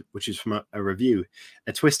mentioned, which is from a review,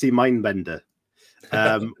 a twisty mind bender,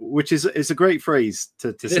 which is a great phrase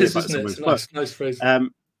to say about someone's book. Nice phrase.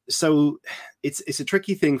 So it's a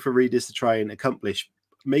tricky thing for readers to try and accomplish,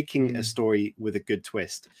 making a story with a good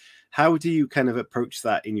twist. How do you kind of approach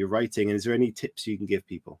that in your writing, and is there any tips you can give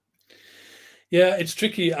people? Yeah, it's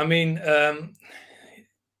tricky. I mean,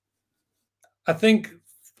 I think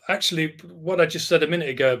actually what I just said a minute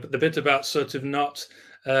ago, but the bit about sort of not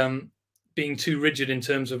being too rigid in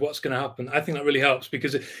terms of what's going to happen, I think that really helps,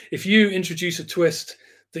 because if you introduce a twist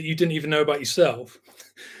that you didn't even know about yourself,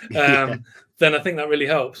 then I think that really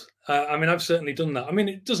helps. I mean, I've certainly done that. I mean,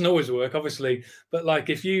 it doesn't always work, obviously, but like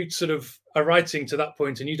if you sort of are writing to that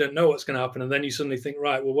point and you don't know what's going to happen, and then you suddenly think,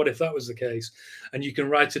 right, well, what if that was the case, and you can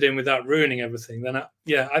write it in without ruining everything? Then,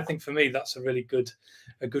 I think for me that's a really good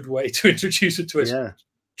way to introduce a twist. Yeah.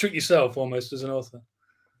 Trick yourself almost as an author.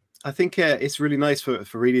 I think it's really nice for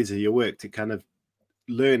readers of your work to kind of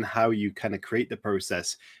learn how you kind of create the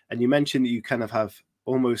process. And you mentioned that you kind of have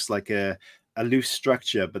almost like a loose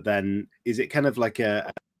structure, but then is it kind of like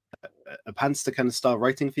a pantser kind of style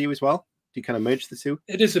writing for you as well? Do you kind of merge the two?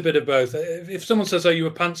 It is a bit of both. If someone says, "Are you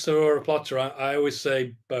a pantser or a plotter?" I always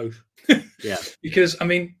say both. Yeah. Because I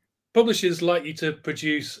mean, publishers like you to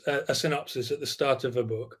produce a synopsis at the start of a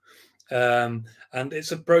book, and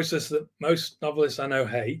it's a process that most novelists I know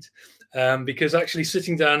hate, because actually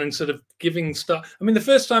sitting down and sort of giving stuff. I mean, the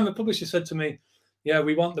first time a publisher said to me, "Yeah,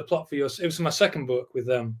 we want the plot for yours," it was my second book with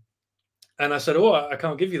them, and I said, "Oh, I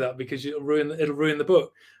can't give you that because it'll ruin the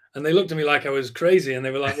book." And they looked at me like I was crazy, and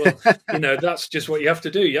they were like, "Well, that's just what you have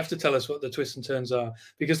to do. You have to tell us what the twists and turns are,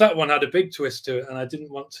 because that one had a big twist to it, and I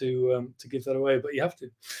didn't want to give that away, but you have to."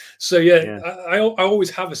 So I always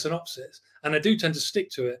have a synopsis, and I do tend to stick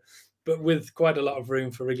to it, but with quite a lot of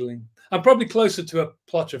room for wriggling. I'm probably closer to a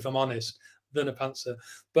plotter, if I'm honest, than a pantser,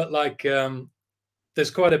 but like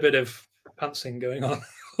there's quite a bit of pantsing going on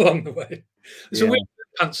along the way. It's a weird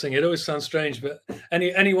pantsing. It always sounds strange, but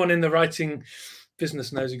anyone in the writing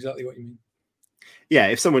business knows exactly what you mean. Yeah,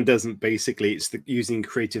 if someone doesn't, basically it's using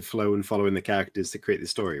creative flow and following the characters to create the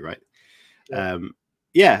story, right?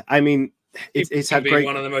 I mean, it's had great.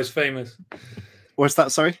 One of the most famous. What's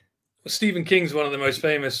that? Sorry. Stephen King's one of the most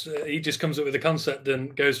famous. He just comes up with a concept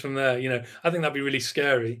and goes from there. I think that'd be really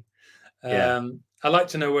scary. I like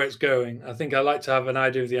to know where it's going. I think I like to have an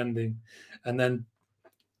idea of the ending, and then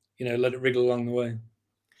let it wriggle along the way.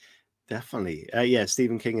 Definitely.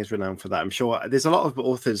 Stephen King is renowned for that. I'm sure there's a lot of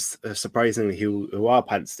authors, surprisingly, who are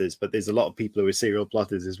pantsers, but there's a lot of people who are serial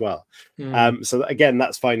plotters as well. So again,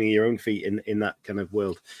 that's finding your own feet in that kind of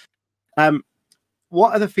world.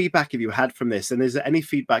 What other feedback have you had from this? And is there any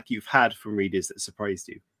feedback you've had from readers that surprised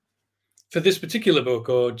you? For this particular book,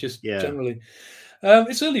 or just generally?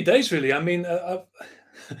 It's early days, really. I mean,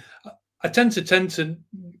 I tend to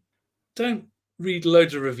don't read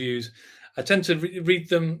loads of reviews. I tend to read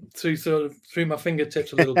them through my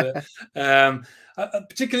fingertips a little bit,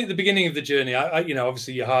 particularly at the beginning of the journey.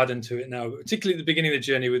 Obviously you're hardened to it now, but particularly at the beginning of the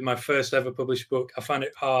journey with my first ever published book, I found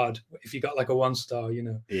it hard if you got like a 1-star,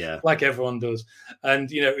 like everyone does, and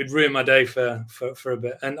it'd ruin my day for a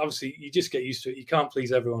bit. And obviously you just get used to it. You can't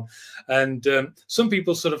please everyone, and some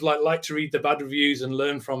people sort of like to read the bad reviews and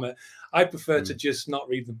learn from it. I prefer to just not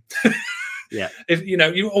read them. Yeah. If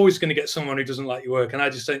you're always going to get someone who doesn't like your work, and I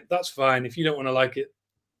just think that's fine. If you don't want to like it,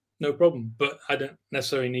 no problem. But I don't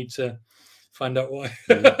necessarily need to find out why.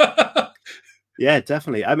 Yeah,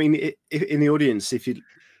 definitely. I mean, in the audience, if you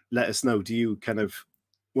let us know, do you kind of,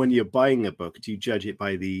 when you're buying a book, do you judge it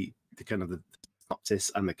by the kind of the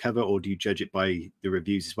synopsis and the cover, or do you judge it by the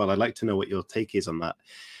reviews as well? I'd like to know what your take is on that.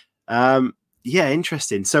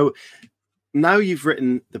 Interesting. So now you've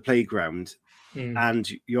written The Playground. And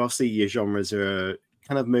you obviously your genres are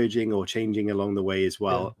kind of merging or changing along the way as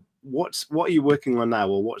well. What are you working on now,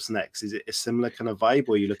 or what's next? Is it a similar kind of vibe,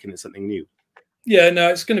 or are you looking at something new? Yeah, no,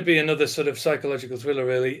 it's going to be another sort of psychological thriller,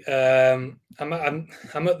 really. I'm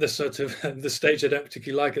at the sort of the stage I don't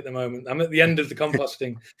particularly like at the moment. I'm at the end of the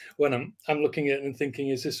composting when I'm looking at it and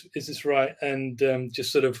thinking, is this right? And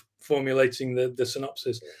just sort of formulating the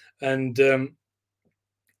synopsis. And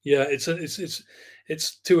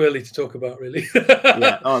it's too early to talk about, really.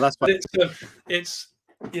 Oh, that's fine. It's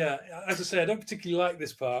as I say, I don't particularly like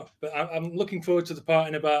this part, but I'm looking forward to the part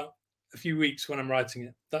in about a few weeks when I'm writing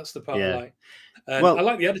it. That's the part I like. And I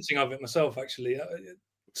like the editing of it myself, actually.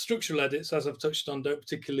 Structural edits, as I've touched on, don't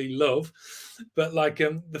particularly love, but like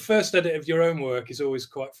the first edit of your own work is always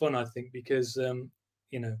quite fun, I think, because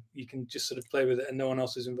you can just sort of play with it and no one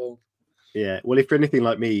else is involved. Yeah, well, if you're anything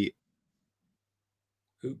like me,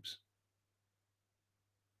 oops.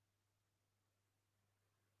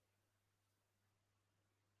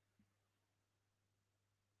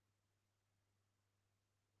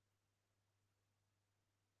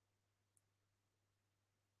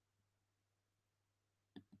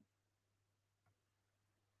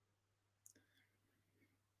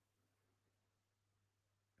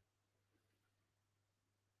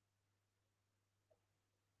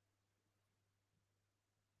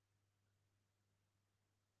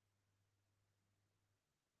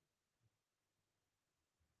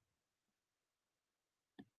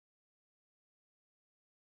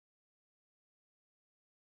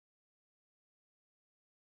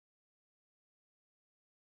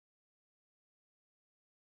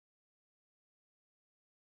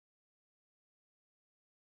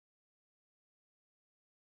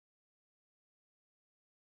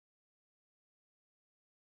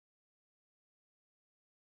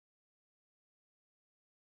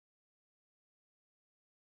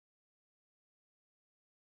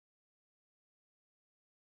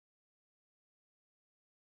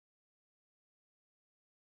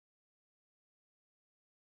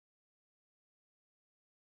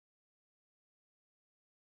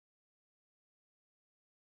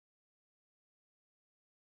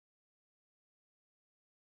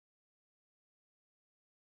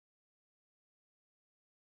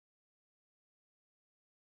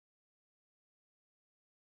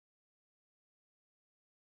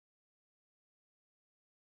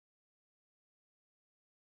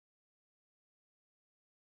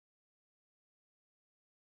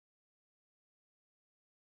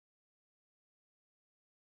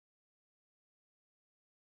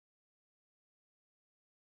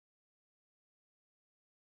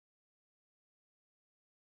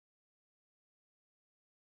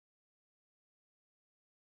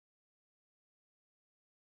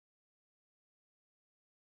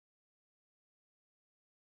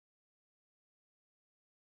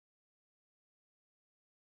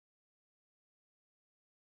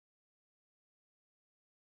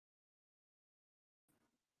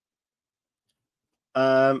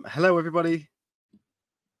 Hello, everybody.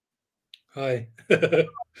 Hi.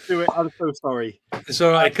 Stuart, I'm so sorry. It's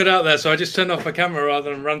all right. It cut out there, so I just turned off my camera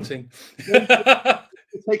rather than ranting.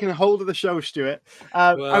 Taking a hold of the show, Stuart.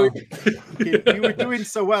 Wow. You were doing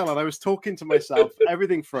so well, and I was talking to myself.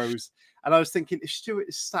 Everything froze, and I was thinking, if Stuart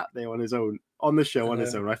is sat there on his own, on the show on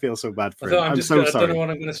his own, I feel so bad for him. I'm so sorry. I don't know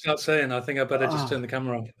what I'm going to start saying. I think I better just turn the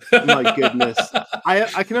camera off. My goodness.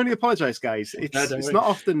 I can only apologize, guys. It's worry. not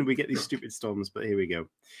often we get these stupid storms, but here we go.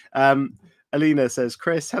 Alina says,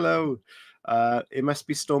 Chris, hello. It must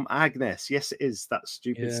be Storm Agnes. Yes, it is that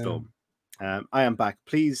stupid storm. I am back.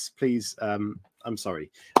 Please, I'm sorry,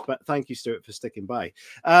 but thank you, Stuart, for sticking by.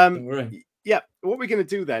 Don't worry. Yeah, what we're going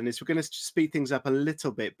to do then is we're going to speed things up a little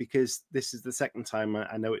bit because this is the second time.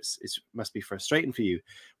 I know it must be frustrating for you.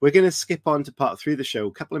 We're going to skip on to part 3 of the show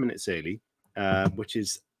a couple of minutes early, which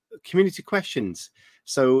is community questions.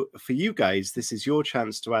 So for you guys, this is your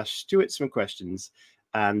chance to ask Stuart some questions,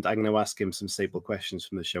 and I'm going to ask him some staple questions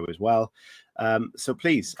from the show as well. So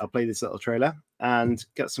please, I'll play this little trailer and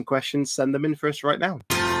get some questions. Send them in for us right now.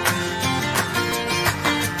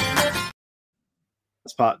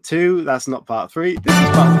 That's part 2. That's not part 3. This is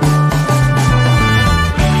part 3.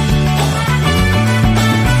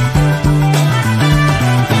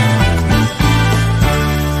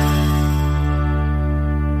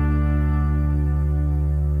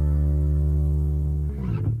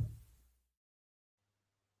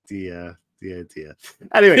 Dear.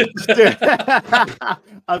 Anyway,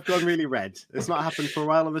 I've gone really red. It's not happened for a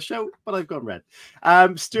while on the show, but I've gone red.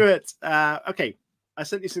 Stuart, okay. I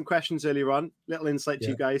sent you some questions earlier on. Little insight to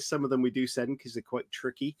you guys. Some of them we do send because they're quite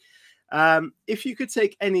tricky. If you could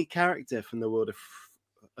take any character from the world of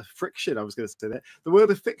friction, I was going to say that, the world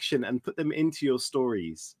of fiction, and put them into your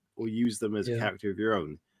stories or use them as a character of your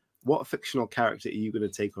own, what fictional character are you going to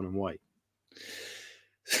take on and why?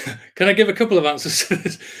 Can I give a couple of answers to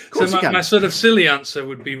this? So my sort of silly answer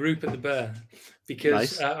would be Rupert the Bear,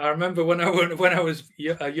 because I remember when I was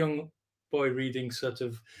a young boy reading sort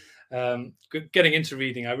of getting into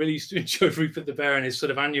reading, I really used to enjoy Rupert the Bear and his sort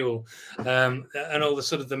of annual and all the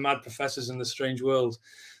sort of the mad professors in the strange world.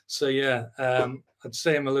 So yeah, I'd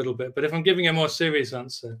say him a little bit, but if I'm giving a more serious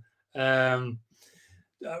answer,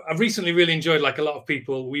 I've recently really enjoyed, like a lot of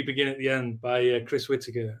people, We Begin at the End by Chris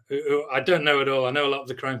Whittaker, who I don't know at all. I know a lot of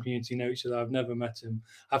the crime community know each other. I've never met him,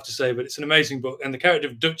 I have to say, but it's an amazing book. And the character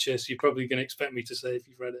of Duchess, you're probably going to expect me to say if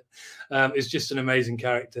you've read it, is just an amazing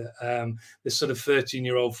character, this sort of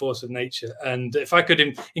 13-year-old force of nature. And if I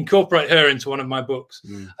could incorporate her into one of my books,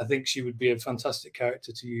 I think she would be a fantastic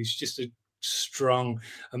character to use. Just a strong,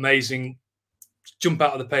 amazing, jump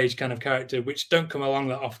out of the page kind of character, which don't come along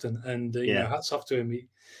that often. And you know, hats off to him. He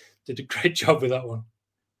did a great job with that one.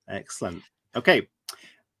 Excellent. Okay,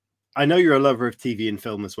 I know you're a lover of TV and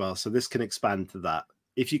film as well, so this can expand to that.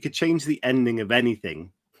 If you could change the ending of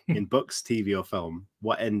anything in books, TV, or film,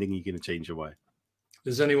 what ending are you going to change or why?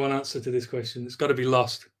 There's only one answer to this question. It's got to be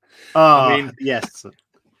Lost. I mean, yes.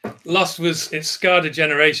 Lost it scarred a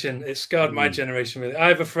generation. It scarred my generation, really. I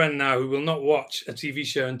have a friend now who will not watch a TV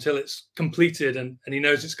show until it's completed and he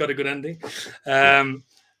knows it's got a good ending.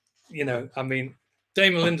 You know, I mean,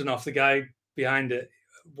 Damon Lindelof, the guy behind it,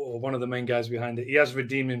 or one of the main guys behind it, he has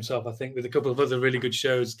redeemed himself, I think, with a couple of other really good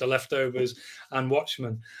shows, The Leftovers and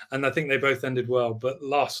Watchmen. And I think they both ended well. But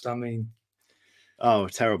Lost, I mean... Oh,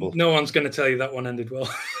 terrible. No one's going to tell you that one ended well.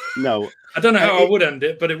 No. I don't know how I would end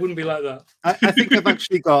it, but it wouldn't be like that. I think I've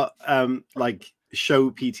actually got like show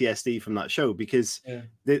PTSD from that show, because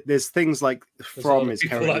there's things like From is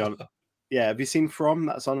currently on. Yeah, have you seen From?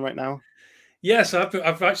 That's on right now. Yes,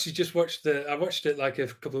 I've actually just watched it. I watched it like a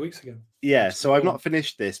couple of weeks ago. Yeah, so I've not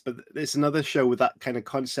finished this, but there's another show with that kind of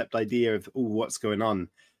concept idea of what's going on,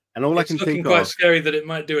 and all I can think of. It's quite scary that it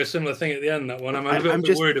might do a similar thing at the end. That one, I'm a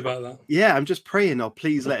bit worried about that. Yeah, I'm just praying,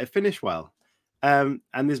 please let it finish well. And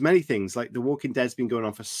there's many things, like The Walking Dead's been going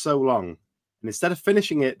on for so long, and instead of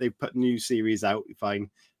finishing it, they put new series out.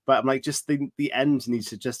 Fine, but I'm like, just the end needs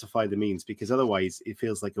to justify the means, because otherwise it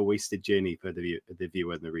feels like a wasted journey for the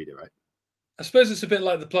viewer and the reader, right? I suppose it's a bit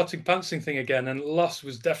like the plotting pantsing thing again, and Lost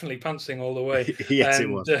was definitely pantsing all the way. Yes,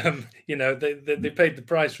 and, it was. You know, they paid the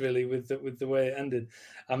price really with the way it ended.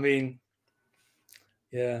 I mean,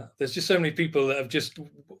 yeah, there's just so many people that have just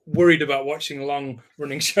worried about watching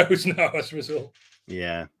long-running shows now as a result.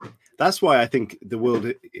 Yeah, that's why I think the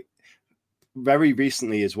world very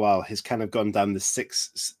recently as well has kind of gone down the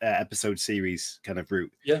 6 episode series kind of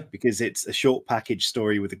route. Yeah, because it's a short package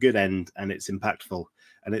story with a good end and it's impactful,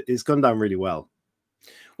 and it's gone down really well.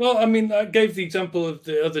 Well, I mean, I gave the example of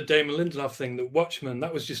the other Damon Lindelof thing, the Watchmen.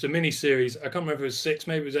 That was just a mini series. I can't remember if it was 6,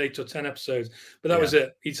 maybe it was 8 or 10 episodes, but that was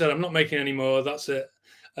it. He said, "I'm not making any more. That's it."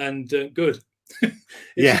 And good.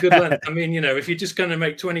 It's a good length. I mean, you know, if you're just going to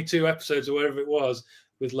make 22 episodes or whatever it was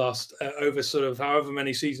with Lost over sort of however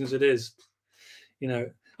many seasons it is, you know,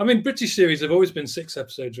 I mean, British series have always been 6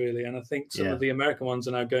 episodes really, and I think some of the American ones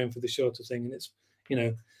are now going for the shorter thing, and it's, you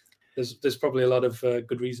know, there's probably a lot of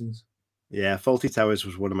good reasons. Yeah, Faulty Towers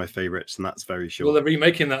was one of my favorites, and that's very short. Well, they're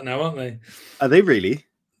remaking that now, aren't they? Are they really?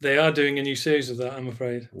 They are doing a new series of that, I'm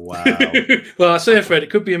afraid. Wow. Well, I say afraid. It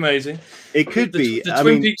could be amazing. It could be. The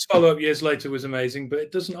Twin Peaks follow-up years later was amazing, but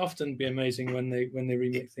it doesn't often be amazing when they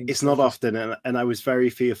remake things. It's not often, and I was very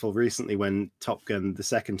fearful recently when Top Gun, the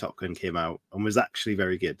second Top Gun, came out and was actually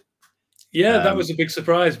very good. Yeah, that was a big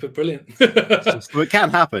surprise, but brilliant. So it can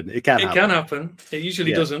happen. It can happen. It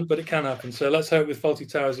usually doesn't, but it can happen. So let's hope with Faulty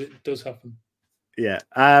Towers it does happen. Yeah.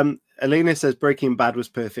 Elena says Breaking Bad was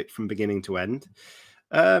perfect from beginning to end.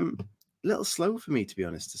 A little slow for me, to be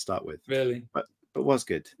honest, to start with. Really? But was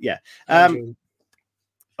good. Yeah.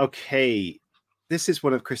 Okay. This is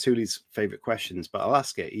one of Chris Hooley's favorite questions, but I'll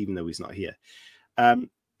ask it even though he's not here.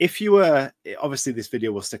 If you were, obviously this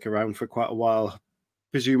video will stick around for quite a while,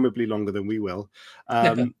 presumably longer than we will.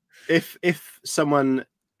 If someone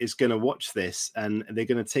is going to watch this and they're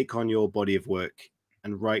going to take on your body of work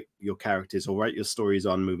and write your characters or write your stories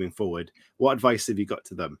on moving forward, what advice have you got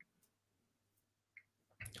to them?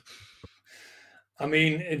 I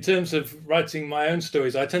mean, in terms of writing my own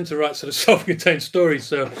stories, I tend to write sort of self-contained stories.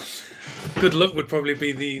 So good luck would probably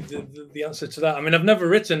be the answer to that. I mean, I've never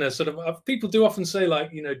written a sort of, people do often say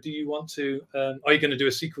like, you know, do you want to, are you going to do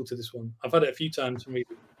a sequel to this one? I've had it a few times from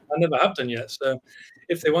readers. I never have done yet. So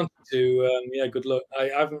if they wanted to, yeah, good luck.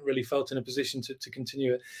 I haven't really felt in a position to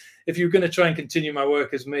continue it. If you're going to try and continue my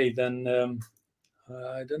work as me, then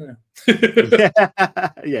I don't know.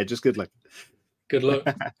 Yeah, just good luck. Good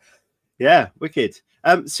luck. Yeah, wicked.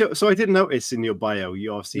 So I did notice in your bio,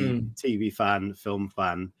 you're obviously TV fan, film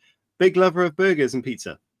fan, big lover of burgers and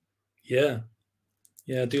pizza. Yeah,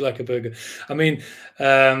 I do like a burger. I mean,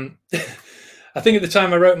 I think at the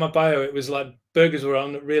time I wrote my bio, it was like burgers were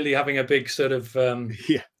on really having a big sort of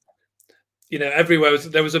you know, everywhere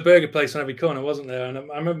there was a burger place on every corner, wasn't there? And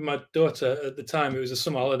I remember my daughter at the time, it was the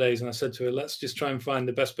summer holidays, and I said to her, let's just try and find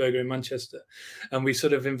the best burger in Manchester. And we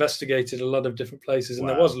sort of investigated a lot of different places, and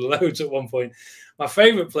there was loads at one point. My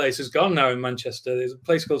favorite place is gone now in Manchester. There's a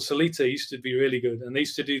place called Salita, used to be really good, and they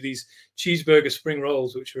used to do these cheeseburger spring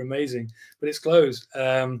rolls, which are amazing, but it's closed.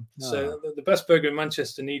 So the best burger in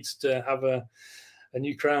Manchester needs to have a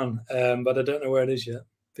new crown, but I don't know where it is yet.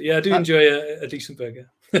 But yeah, I do enjoy a decent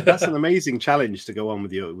burger. That's an amazing challenge to go on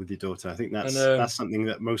with your daughter. I think that's something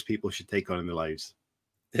that most people should take on in their lives.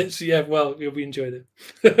 Well, we enjoyed it.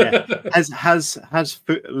 Yeah. Has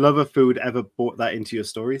love of food ever brought that into your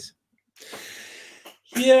stories?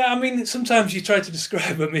 Yeah, I mean, sometimes you try to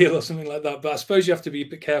describe a meal or something like that, but I suppose you have to be a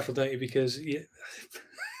bit careful, don't you? Because you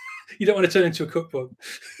don't want to turn into a cookbook.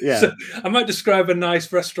 Yeah. So I might describe a nice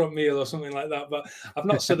restaurant meal or something like that, but I've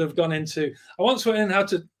not sort of gone into. I once went in how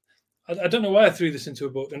to. I don't know why I threw this into a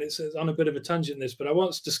book, and it's on a bit of a tangent. This, but I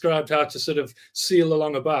once described how to sort of seal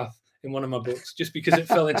along a bath in one of my books, just because it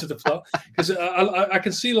fell into the plot. Because I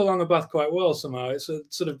can seal along a bath quite well somehow. It's a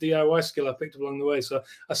sort of DIY skill I picked up along the way. So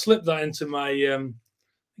I slipped that into my. I think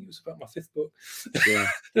it was about my 5th book. Yeah. I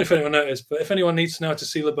don't know if anyone noticed, but if anyone needs to know how to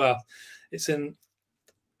seal a bath, it's in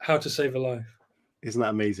How to Save a Life. Isn't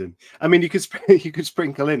that amazing? I mean, you could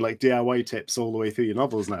sprinkle in like DIY tips all the way through your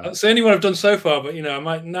novels now. That's the only one I've done so far, but you know, I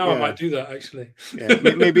might do that actually. Yeah,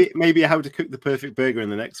 maybe how to cook the perfect burger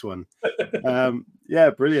in the next one.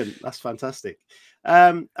 Yeah, brilliant. That's fantastic.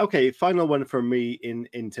 Okay, final one from me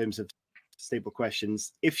in terms of staple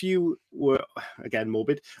questions. If you were, again,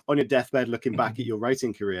 morbid, on your deathbed looking back at your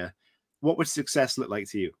writing career, what would success look like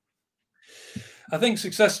to you? I think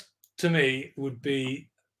success to me would be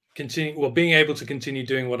being able to continue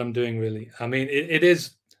doing what I'm doing, really. I mean, it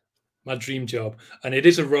is my dream job, and it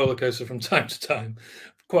is a roller coaster from time to time,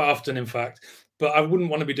 quite often, in fact. But I wouldn't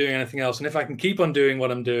want to be doing anything else. And if I can keep on doing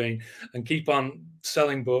what I'm doing and keep on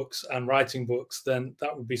selling books and writing books, then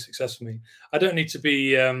that would be success for me. I don't need to be,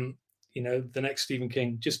 you know, the next Stephen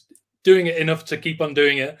King. Just doing it enough to keep on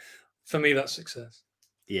doing it. For me, that's success.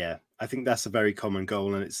 Yeah, I think that's a very common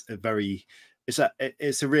goal, and it's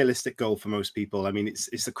a realistic goal for most people. I mean,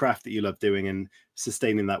 it's the craft that you love doing, and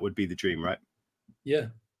sustaining that would be the dream, right? Yeah,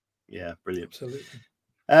 brilliant. Absolutely.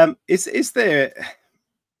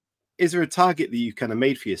 Is there a target that you kind of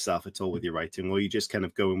made for yourself at all with your writing, or are you just kind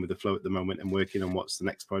of going with the flow at the moment and working on what's the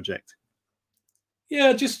next project?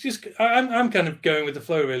 Yeah, I'm kind of going with the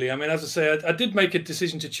flow, really. I mean, as I say, I did make a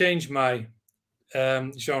decision to change my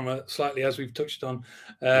genre slightly, as we've touched on,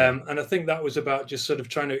 and I think that was about just sort of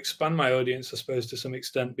trying to expand my audience, I suppose, to some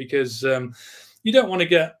extent, because you don't want to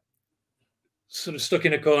get sort of stuck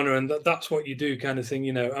in a corner and that's what you do kind of thing,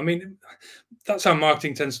 you know. I mean, that's how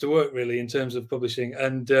marketing tends to work, really, in terms of publishing.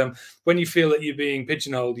 And when you feel that you're being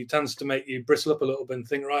pigeonholed, it tends to make you bristle up a little bit and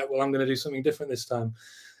think, right, well, I'm going to do something different this time.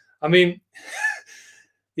 I mean,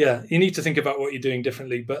 yeah, you need to think about what you're doing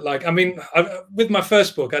differently. But like, I mean, with my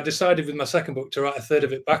first book, I decided with my second book to write a third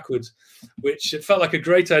of it backwards, which it felt like a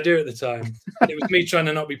great idea at the time. It was me trying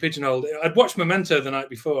to not be pigeonholed. I'd watched Memento the night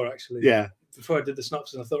before, actually. Yeah. Before I did the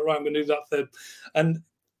synopsis, I thought, right, I'm going to do that third. And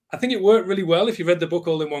I think it worked really well if you read the book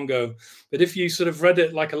all in one go. But if you sort of read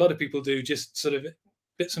it like a lot of people do, just sort of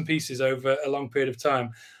bits and pieces over a long period of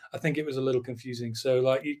time, I think it was a little confusing. So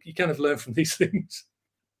like you kind of learn from these things.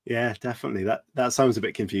 Yeah, definitely. That sounds a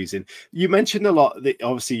bit confusing. You mentioned a lot that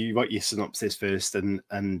obviously you wrote your synopsis first,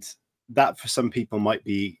 and that for some people might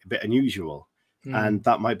be a bit unusual, and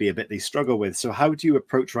that might be a bit they struggle with. So how do you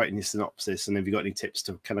approach writing your synopsis, and have you got any tips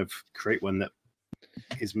to kind of create one that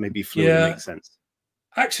is maybe fluid and makes sense?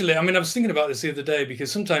 Actually, I mean, I was thinking about this the other day,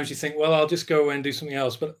 because sometimes you think, well, I'll just go away and do something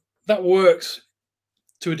else, but that works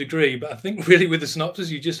to a degree. But I think really with the synopsis,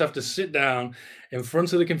 you just have to sit down in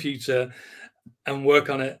front of the computer and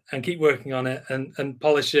work on it and keep working on it and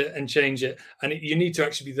polish it and change it. And you need to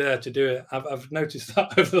actually be there to do it. I've noticed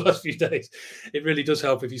that over the last few days. It really does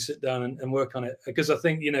help if you sit down and work on it, because I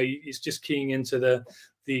think, you know, it's just keying into the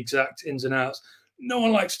exact ins and outs. No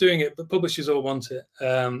one likes doing it, but publishers all want it.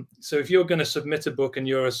 So if you're going to submit a book and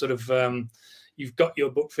you're a sort of, you've got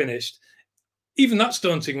your book finished, even that's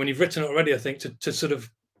daunting when you've written it already, I think, to sort of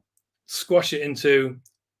squash it into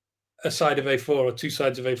a side of A4 or two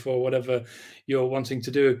sides of A4, whatever you're wanting to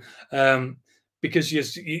do, because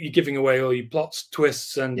you're giving away all your plots,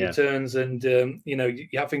 twists, and turns, and you know,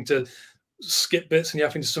 you're having to skip bits and you're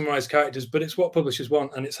having to summarize characters. But it's what publishers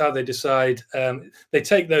want, and it's how they decide. They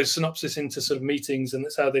take those synopses into sort of meetings, and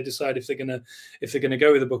that's how they decide if they're gonna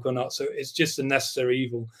go with the book or not. So it's just a necessary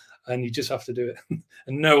evil, and you just have to do it.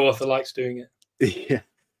 And no author likes doing it. Yeah.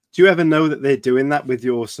 Do you ever know that they're doing that with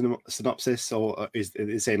your synopsis, or is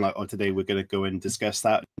it saying like, "Oh, today we're going to go and discuss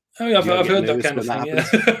that"? Oh, yeah, I've heard that kind of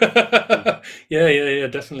thing. Yeah. yeah,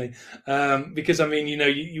 definitely. Because I mean, you know,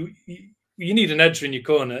 you need an editor in your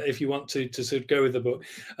corner if you want to sort of go with the book,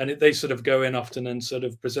 and they sort of go in often and sort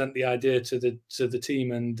of present the idea to the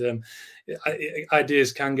team, and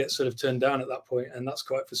ideas can get sort of turned down at that point, and that's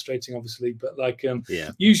quite frustrating, obviously. But like,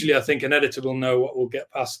 usually, I think an editor will know what will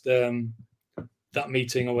get past that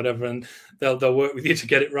meeting or whatever, and they'll work with you to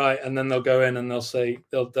get it right, and then they'll go in and they'll say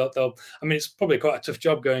they'll I mean, it's probably quite a tough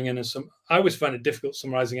job going in, and I always find it difficult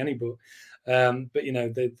summarizing any book, but you know,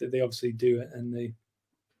 they obviously do it, and they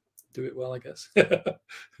do it well, I guess.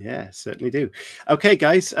 Yeah, certainly do. Okay,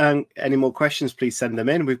 guys, any more questions, please send them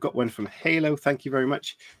in. We've got one from Halo. Thank you very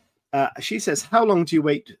much. She says, how long do you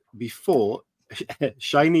wait before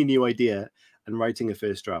shiny new idea and writing a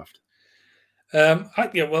first draft?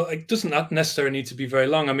 Well, it doesn't necessarily need to be very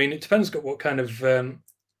long. I mean, it depends on what kind of,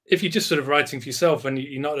 if you're just sort of writing for yourself and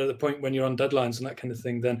you're not at the point when you're on deadlines and that kind of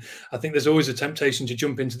thing, then I think there's always a temptation to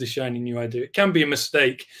jump into the shiny new idea. It can be a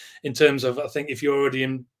mistake in terms of, I think if you're already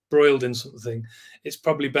embroiled in something, it's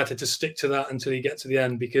probably better to stick to that until you get to the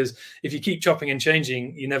end, because if you keep chopping and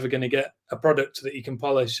changing, you're never going to get a product that you can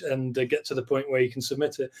polish and get to the point where you can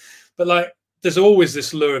submit it. But like, there's always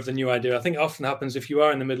this lure of the new idea. I think it often happens if you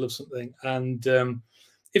are in the middle of something, and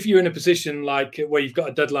if you're in a position like where you've got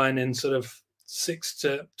a deadline in sort of 6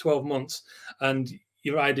 to 12 months, and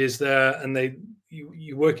your idea's there, and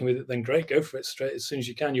you're working with it, then great, go for it straight as soon as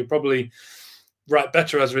you can. You'll probably write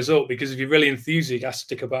better as a result, because if you're really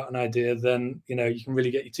enthusiastic about an idea, then you know you can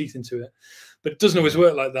really get your teeth into it. But it doesn't always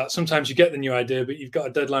work like that. Sometimes you get the new idea, but you've got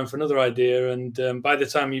a deadline for another idea, and by the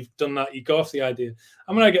time you've done that, you go off the idea.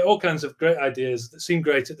 I mean, I get all kinds of great ideas that seem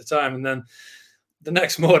great at the time, and then the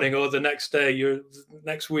next morning or the next day,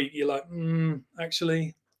 next week, you're like,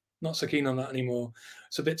 actually, not so keen on that anymore.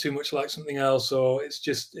 It's a bit too much like something else, or it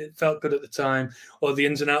felt good at the time, or the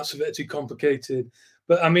ins and outs of it are too complicated.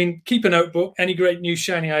 But I mean, keep a notebook. Any great new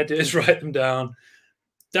shiny ideas, write them down.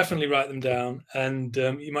 Definitely write them down, and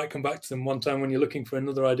you might come back to them one time when you're looking for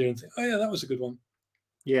another idea and think, oh yeah, that was a good one.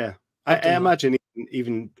 Yeah, I imagine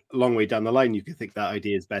even a long way down the line, you could think that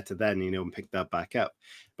idea is better then, you know, and pick that back up.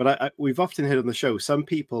 But we've often heard on the show, some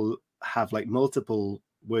people have like multiple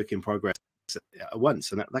work in progress at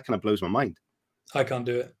once, and that kind of blows my mind. I can't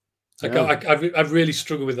do it. I really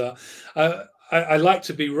struggle with that. I like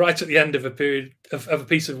to be right at the end of a period of a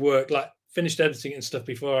piece of work, like finished editing and stuff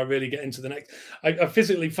before I really get into the next. I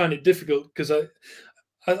physically find it difficult because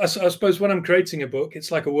I suppose when I'm creating a book,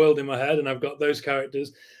 it's like a world in my head, and I've got those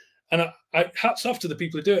characters. And I hats off to the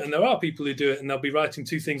people who do it. And there are people who do it, and they'll be writing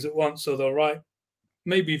two things at once, or they'll write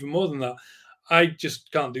maybe even more than that. I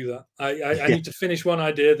just can't do that. I need to finish one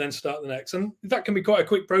idea, then start the next, and that can be quite a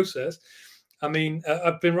quick process. I mean,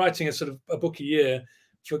 I've been writing a book a year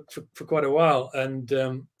for quite a while, and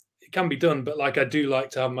it can be done. But like, I do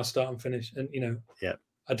like to have my start and finish, and yeah,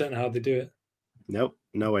 I don't know how they do it. Nope,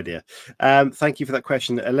 no idea. Thank you for that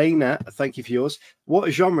question, Elena. Thank you for yours. What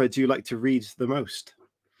genre do you like to read the most?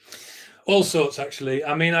 All sorts, actually.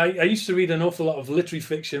 I mean, I used to read an awful lot of literary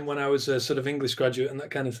fiction when I was a sort of English graduate and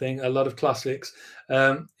that kind of thing, a lot of classics.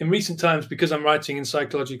 In recent times, because I'm writing in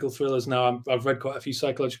psychological thrillers now, I've read quite a few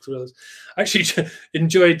psychological thrillers. I actually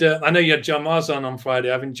enjoyed, I know you had John Mars on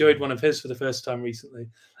Friday. I've enjoyed one of his for the first time recently,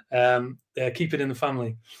 Keep It in the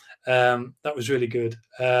Family. That was really good,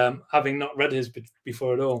 having not read his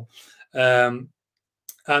before at all. And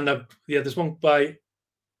there's one by...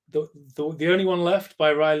 The Only One Left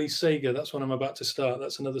by Riley Sager. That's one I'm about to start.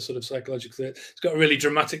 That's another sort of psychological theory. It's got a really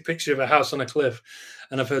dramatic picture of a house on a cliff,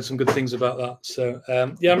 and I've heard some good things about that. So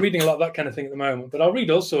yeah, I'm reading a lot of that kind of thing at the moment, but I'll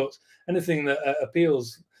read all sorts, anything that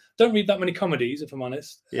appeals. Don't read that many comedies, if I'm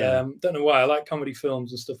honest. Yeah. Don't know why. I like comedy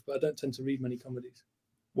films and stuff, but I don't tend to read many comedies.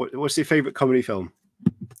 What's your favorite comedy film?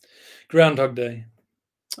 Groundhog Day.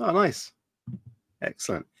 Oh, nice.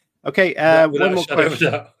 Excellent. Okay, one more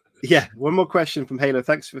question. Yeah, one more question from Halo.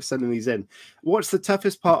 Thanks for sending these in. What's the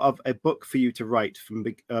toughest part of a book for you to write, from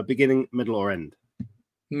beginning, middle, or end?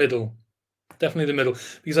 Middle. Definitely the middle.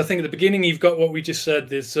 Because I think at the beginning, you've got what we just said,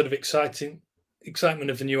 this sort of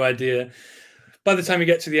excitement of the new idea. By the time you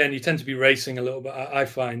get to the end, you tend to be racing a little bit, I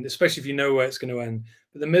find, especially if you know where it's going to end.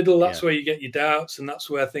 But the middle, that's where you get your doubts, and that's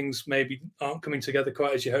where things maybe aren't coming together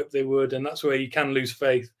quite as you hope they would, and that's where you can lose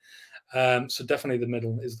faith. So definitely the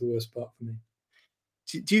middle is the worst part for me.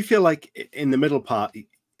 Do you feel like in the middle part, do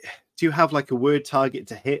you have like a word target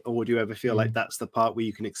to hit, or do you ever feel like that's the part where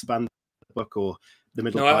you can expand the book, or the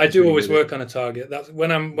middle? No, I do always work on a target. That's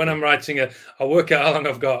when I'm writing I'll work out how long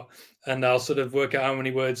I've got, and I'll sort of work out how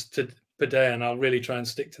many words per day, and I'll really try and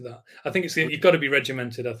stick to that. I think you've got to be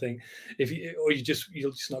regimented. I think you'll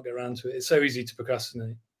just not get around to it. It's so easy to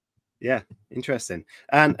procrastinate. Yeah, interesting.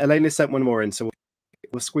 And Elena sent one more in, so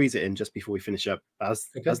we'll squeeze it in just before we finish up, as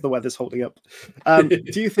the weather's holding up. Do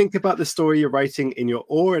you think about the story you're writing in your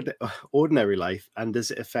ordinary life, and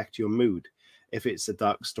does it affect your mood if it's a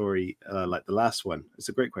dark story like the last one? It's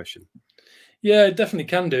a great question. Yeah, it definitely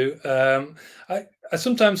can do. I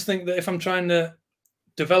sometimes think that if I'm trying to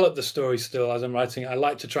develop the story still as I'm writing it, I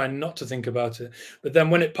like to try not to think about it. But then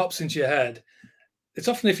when it pops into your head, it's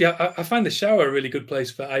often I find the shower a really good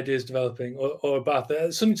place for ideas developing, or a bath.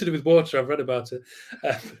 It's something to do with water. I've read about it.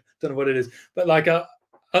 Don't know what it is, but like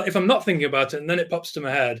if I'm not thinking about it and then it pops to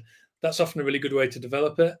my head, that's often a really good way to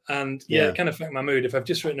develop it. And yeah, it can affect my mood. If I've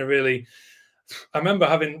just written I remember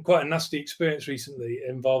having quite a nasty experience recently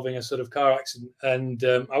involving a sort of car accident, and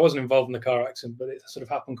I wasn't involved in the car accident, but it sort of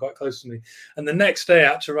happened quite close to me. And the next day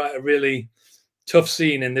I had to write a really tough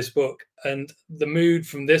scene in this book, and the mood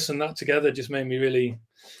from this and that together just made me really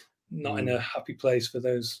not in a happy place for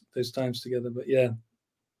those times together. But yeah,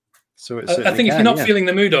 so I think if you're not feeling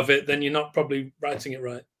the mood of it, then you're not probably writing it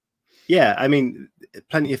right. Yeah, I mean,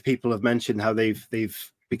 plenty of people have mentioned how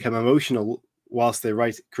they've become emotional whilst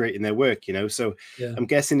they're creating their work, so yeah. I'm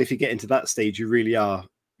guessing if you get into that stage, you really are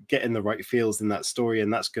getting the right feels in that story,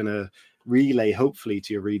 and that's going to relay hopefully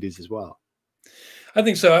to your readers as well. I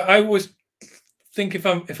think so. I always think if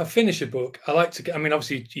I finish a book, I like to. I mean,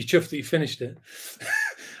 obviously, you're chuffed that you finished it,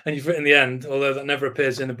 and you've written the end. Although that never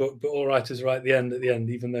appears in a book, but all writers write the end at the end,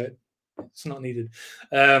 even though it's not needed.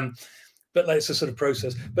 But like, it's a sort of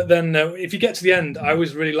process. But then, if you get to the end, I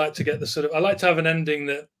always really like to get I like to have an ending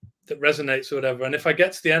that resonates or whatever. And if I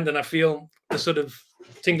get to the end and I feel the sort of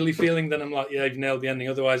tingly feeling, then I'm like, yeah, you've nailed the ending.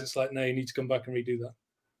 Otherwise, it's like, no, you need to come back and redo that.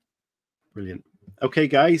 Brilliant. Okay,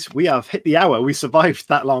 guys, we have hit the hour. We survived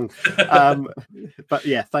that long. But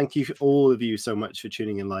yeah, thank you, all of you, so much for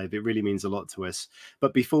tuning in live. It really means a lot to us.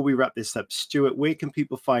 But before we wrap this up, Stuart, where can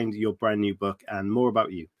people find your brand new book and more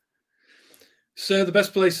about you? So the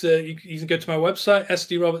best place, you can go to my website,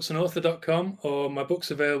 sdrobertsonauthor.com, or my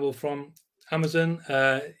book's available from Amazon,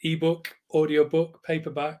 ebook, audiobook,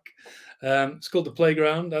 paperback. It's called The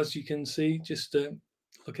Playground, as you can see. Just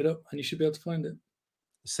look it up and you should be able to find it.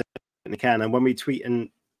 Certainly can. And when we tweet and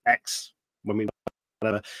X,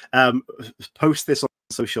 whatever, post this on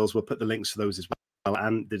socials, we'll put the links to those as well,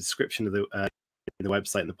 and the description of the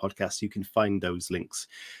website and the podcast. You can find those links.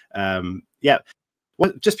 Yeah.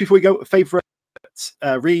 Just before we go, favorite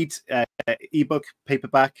read, ebook,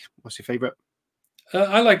 paperback. What's your favorite?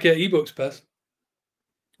 I like ebooks best.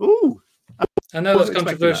 Ooh, I know that's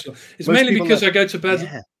controversial. It's Most mainly people because I go to bed.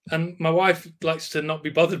 Yeah. And my wife likes to not be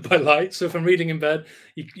bothered by light. So if I'm reading in bed,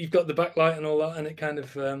 you've got the backlight and all that, and it kind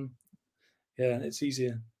of, yeah, it's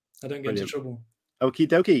easier. I don't get into trouble. Okie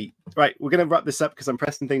dokie. Right, we're going to wrap this up because I'm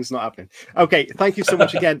pressing things not happening. Okay, thank you so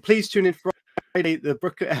much again. Please tune in Friday, the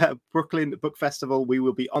Brooklyn Book Festival. We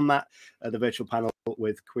will be on that, the virtual panel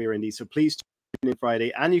with Queer Indie. So please tune in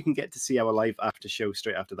Friday, and you can get to see our live after show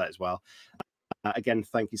straight after that as well. Again,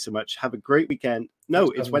 thank you so much. Have a great weekend. No,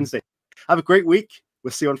 it's Wednesday. Have a great week.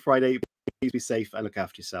 We'll see you on Friday. Please be safe and look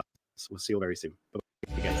after yourselves. We'll see you very soon.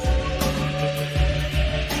 Bye-bye, guys.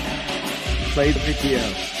 Play the video.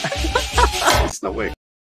 It's not working.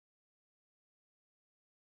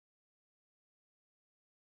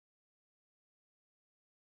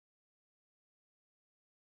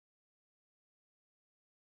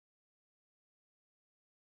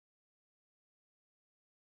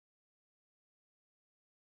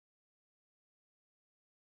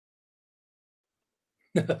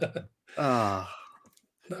 That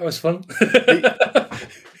was fun.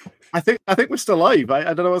 I think we're still live. I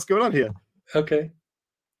don't know what's going on here. Okay.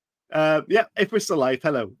 Yeah, if we're still live,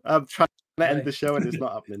 hello. I'm trying to end the show and it's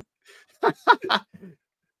not happening.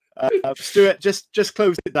 Stuart, just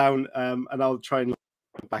close it down, and I'll try and look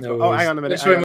back. No oh, hang on a minute.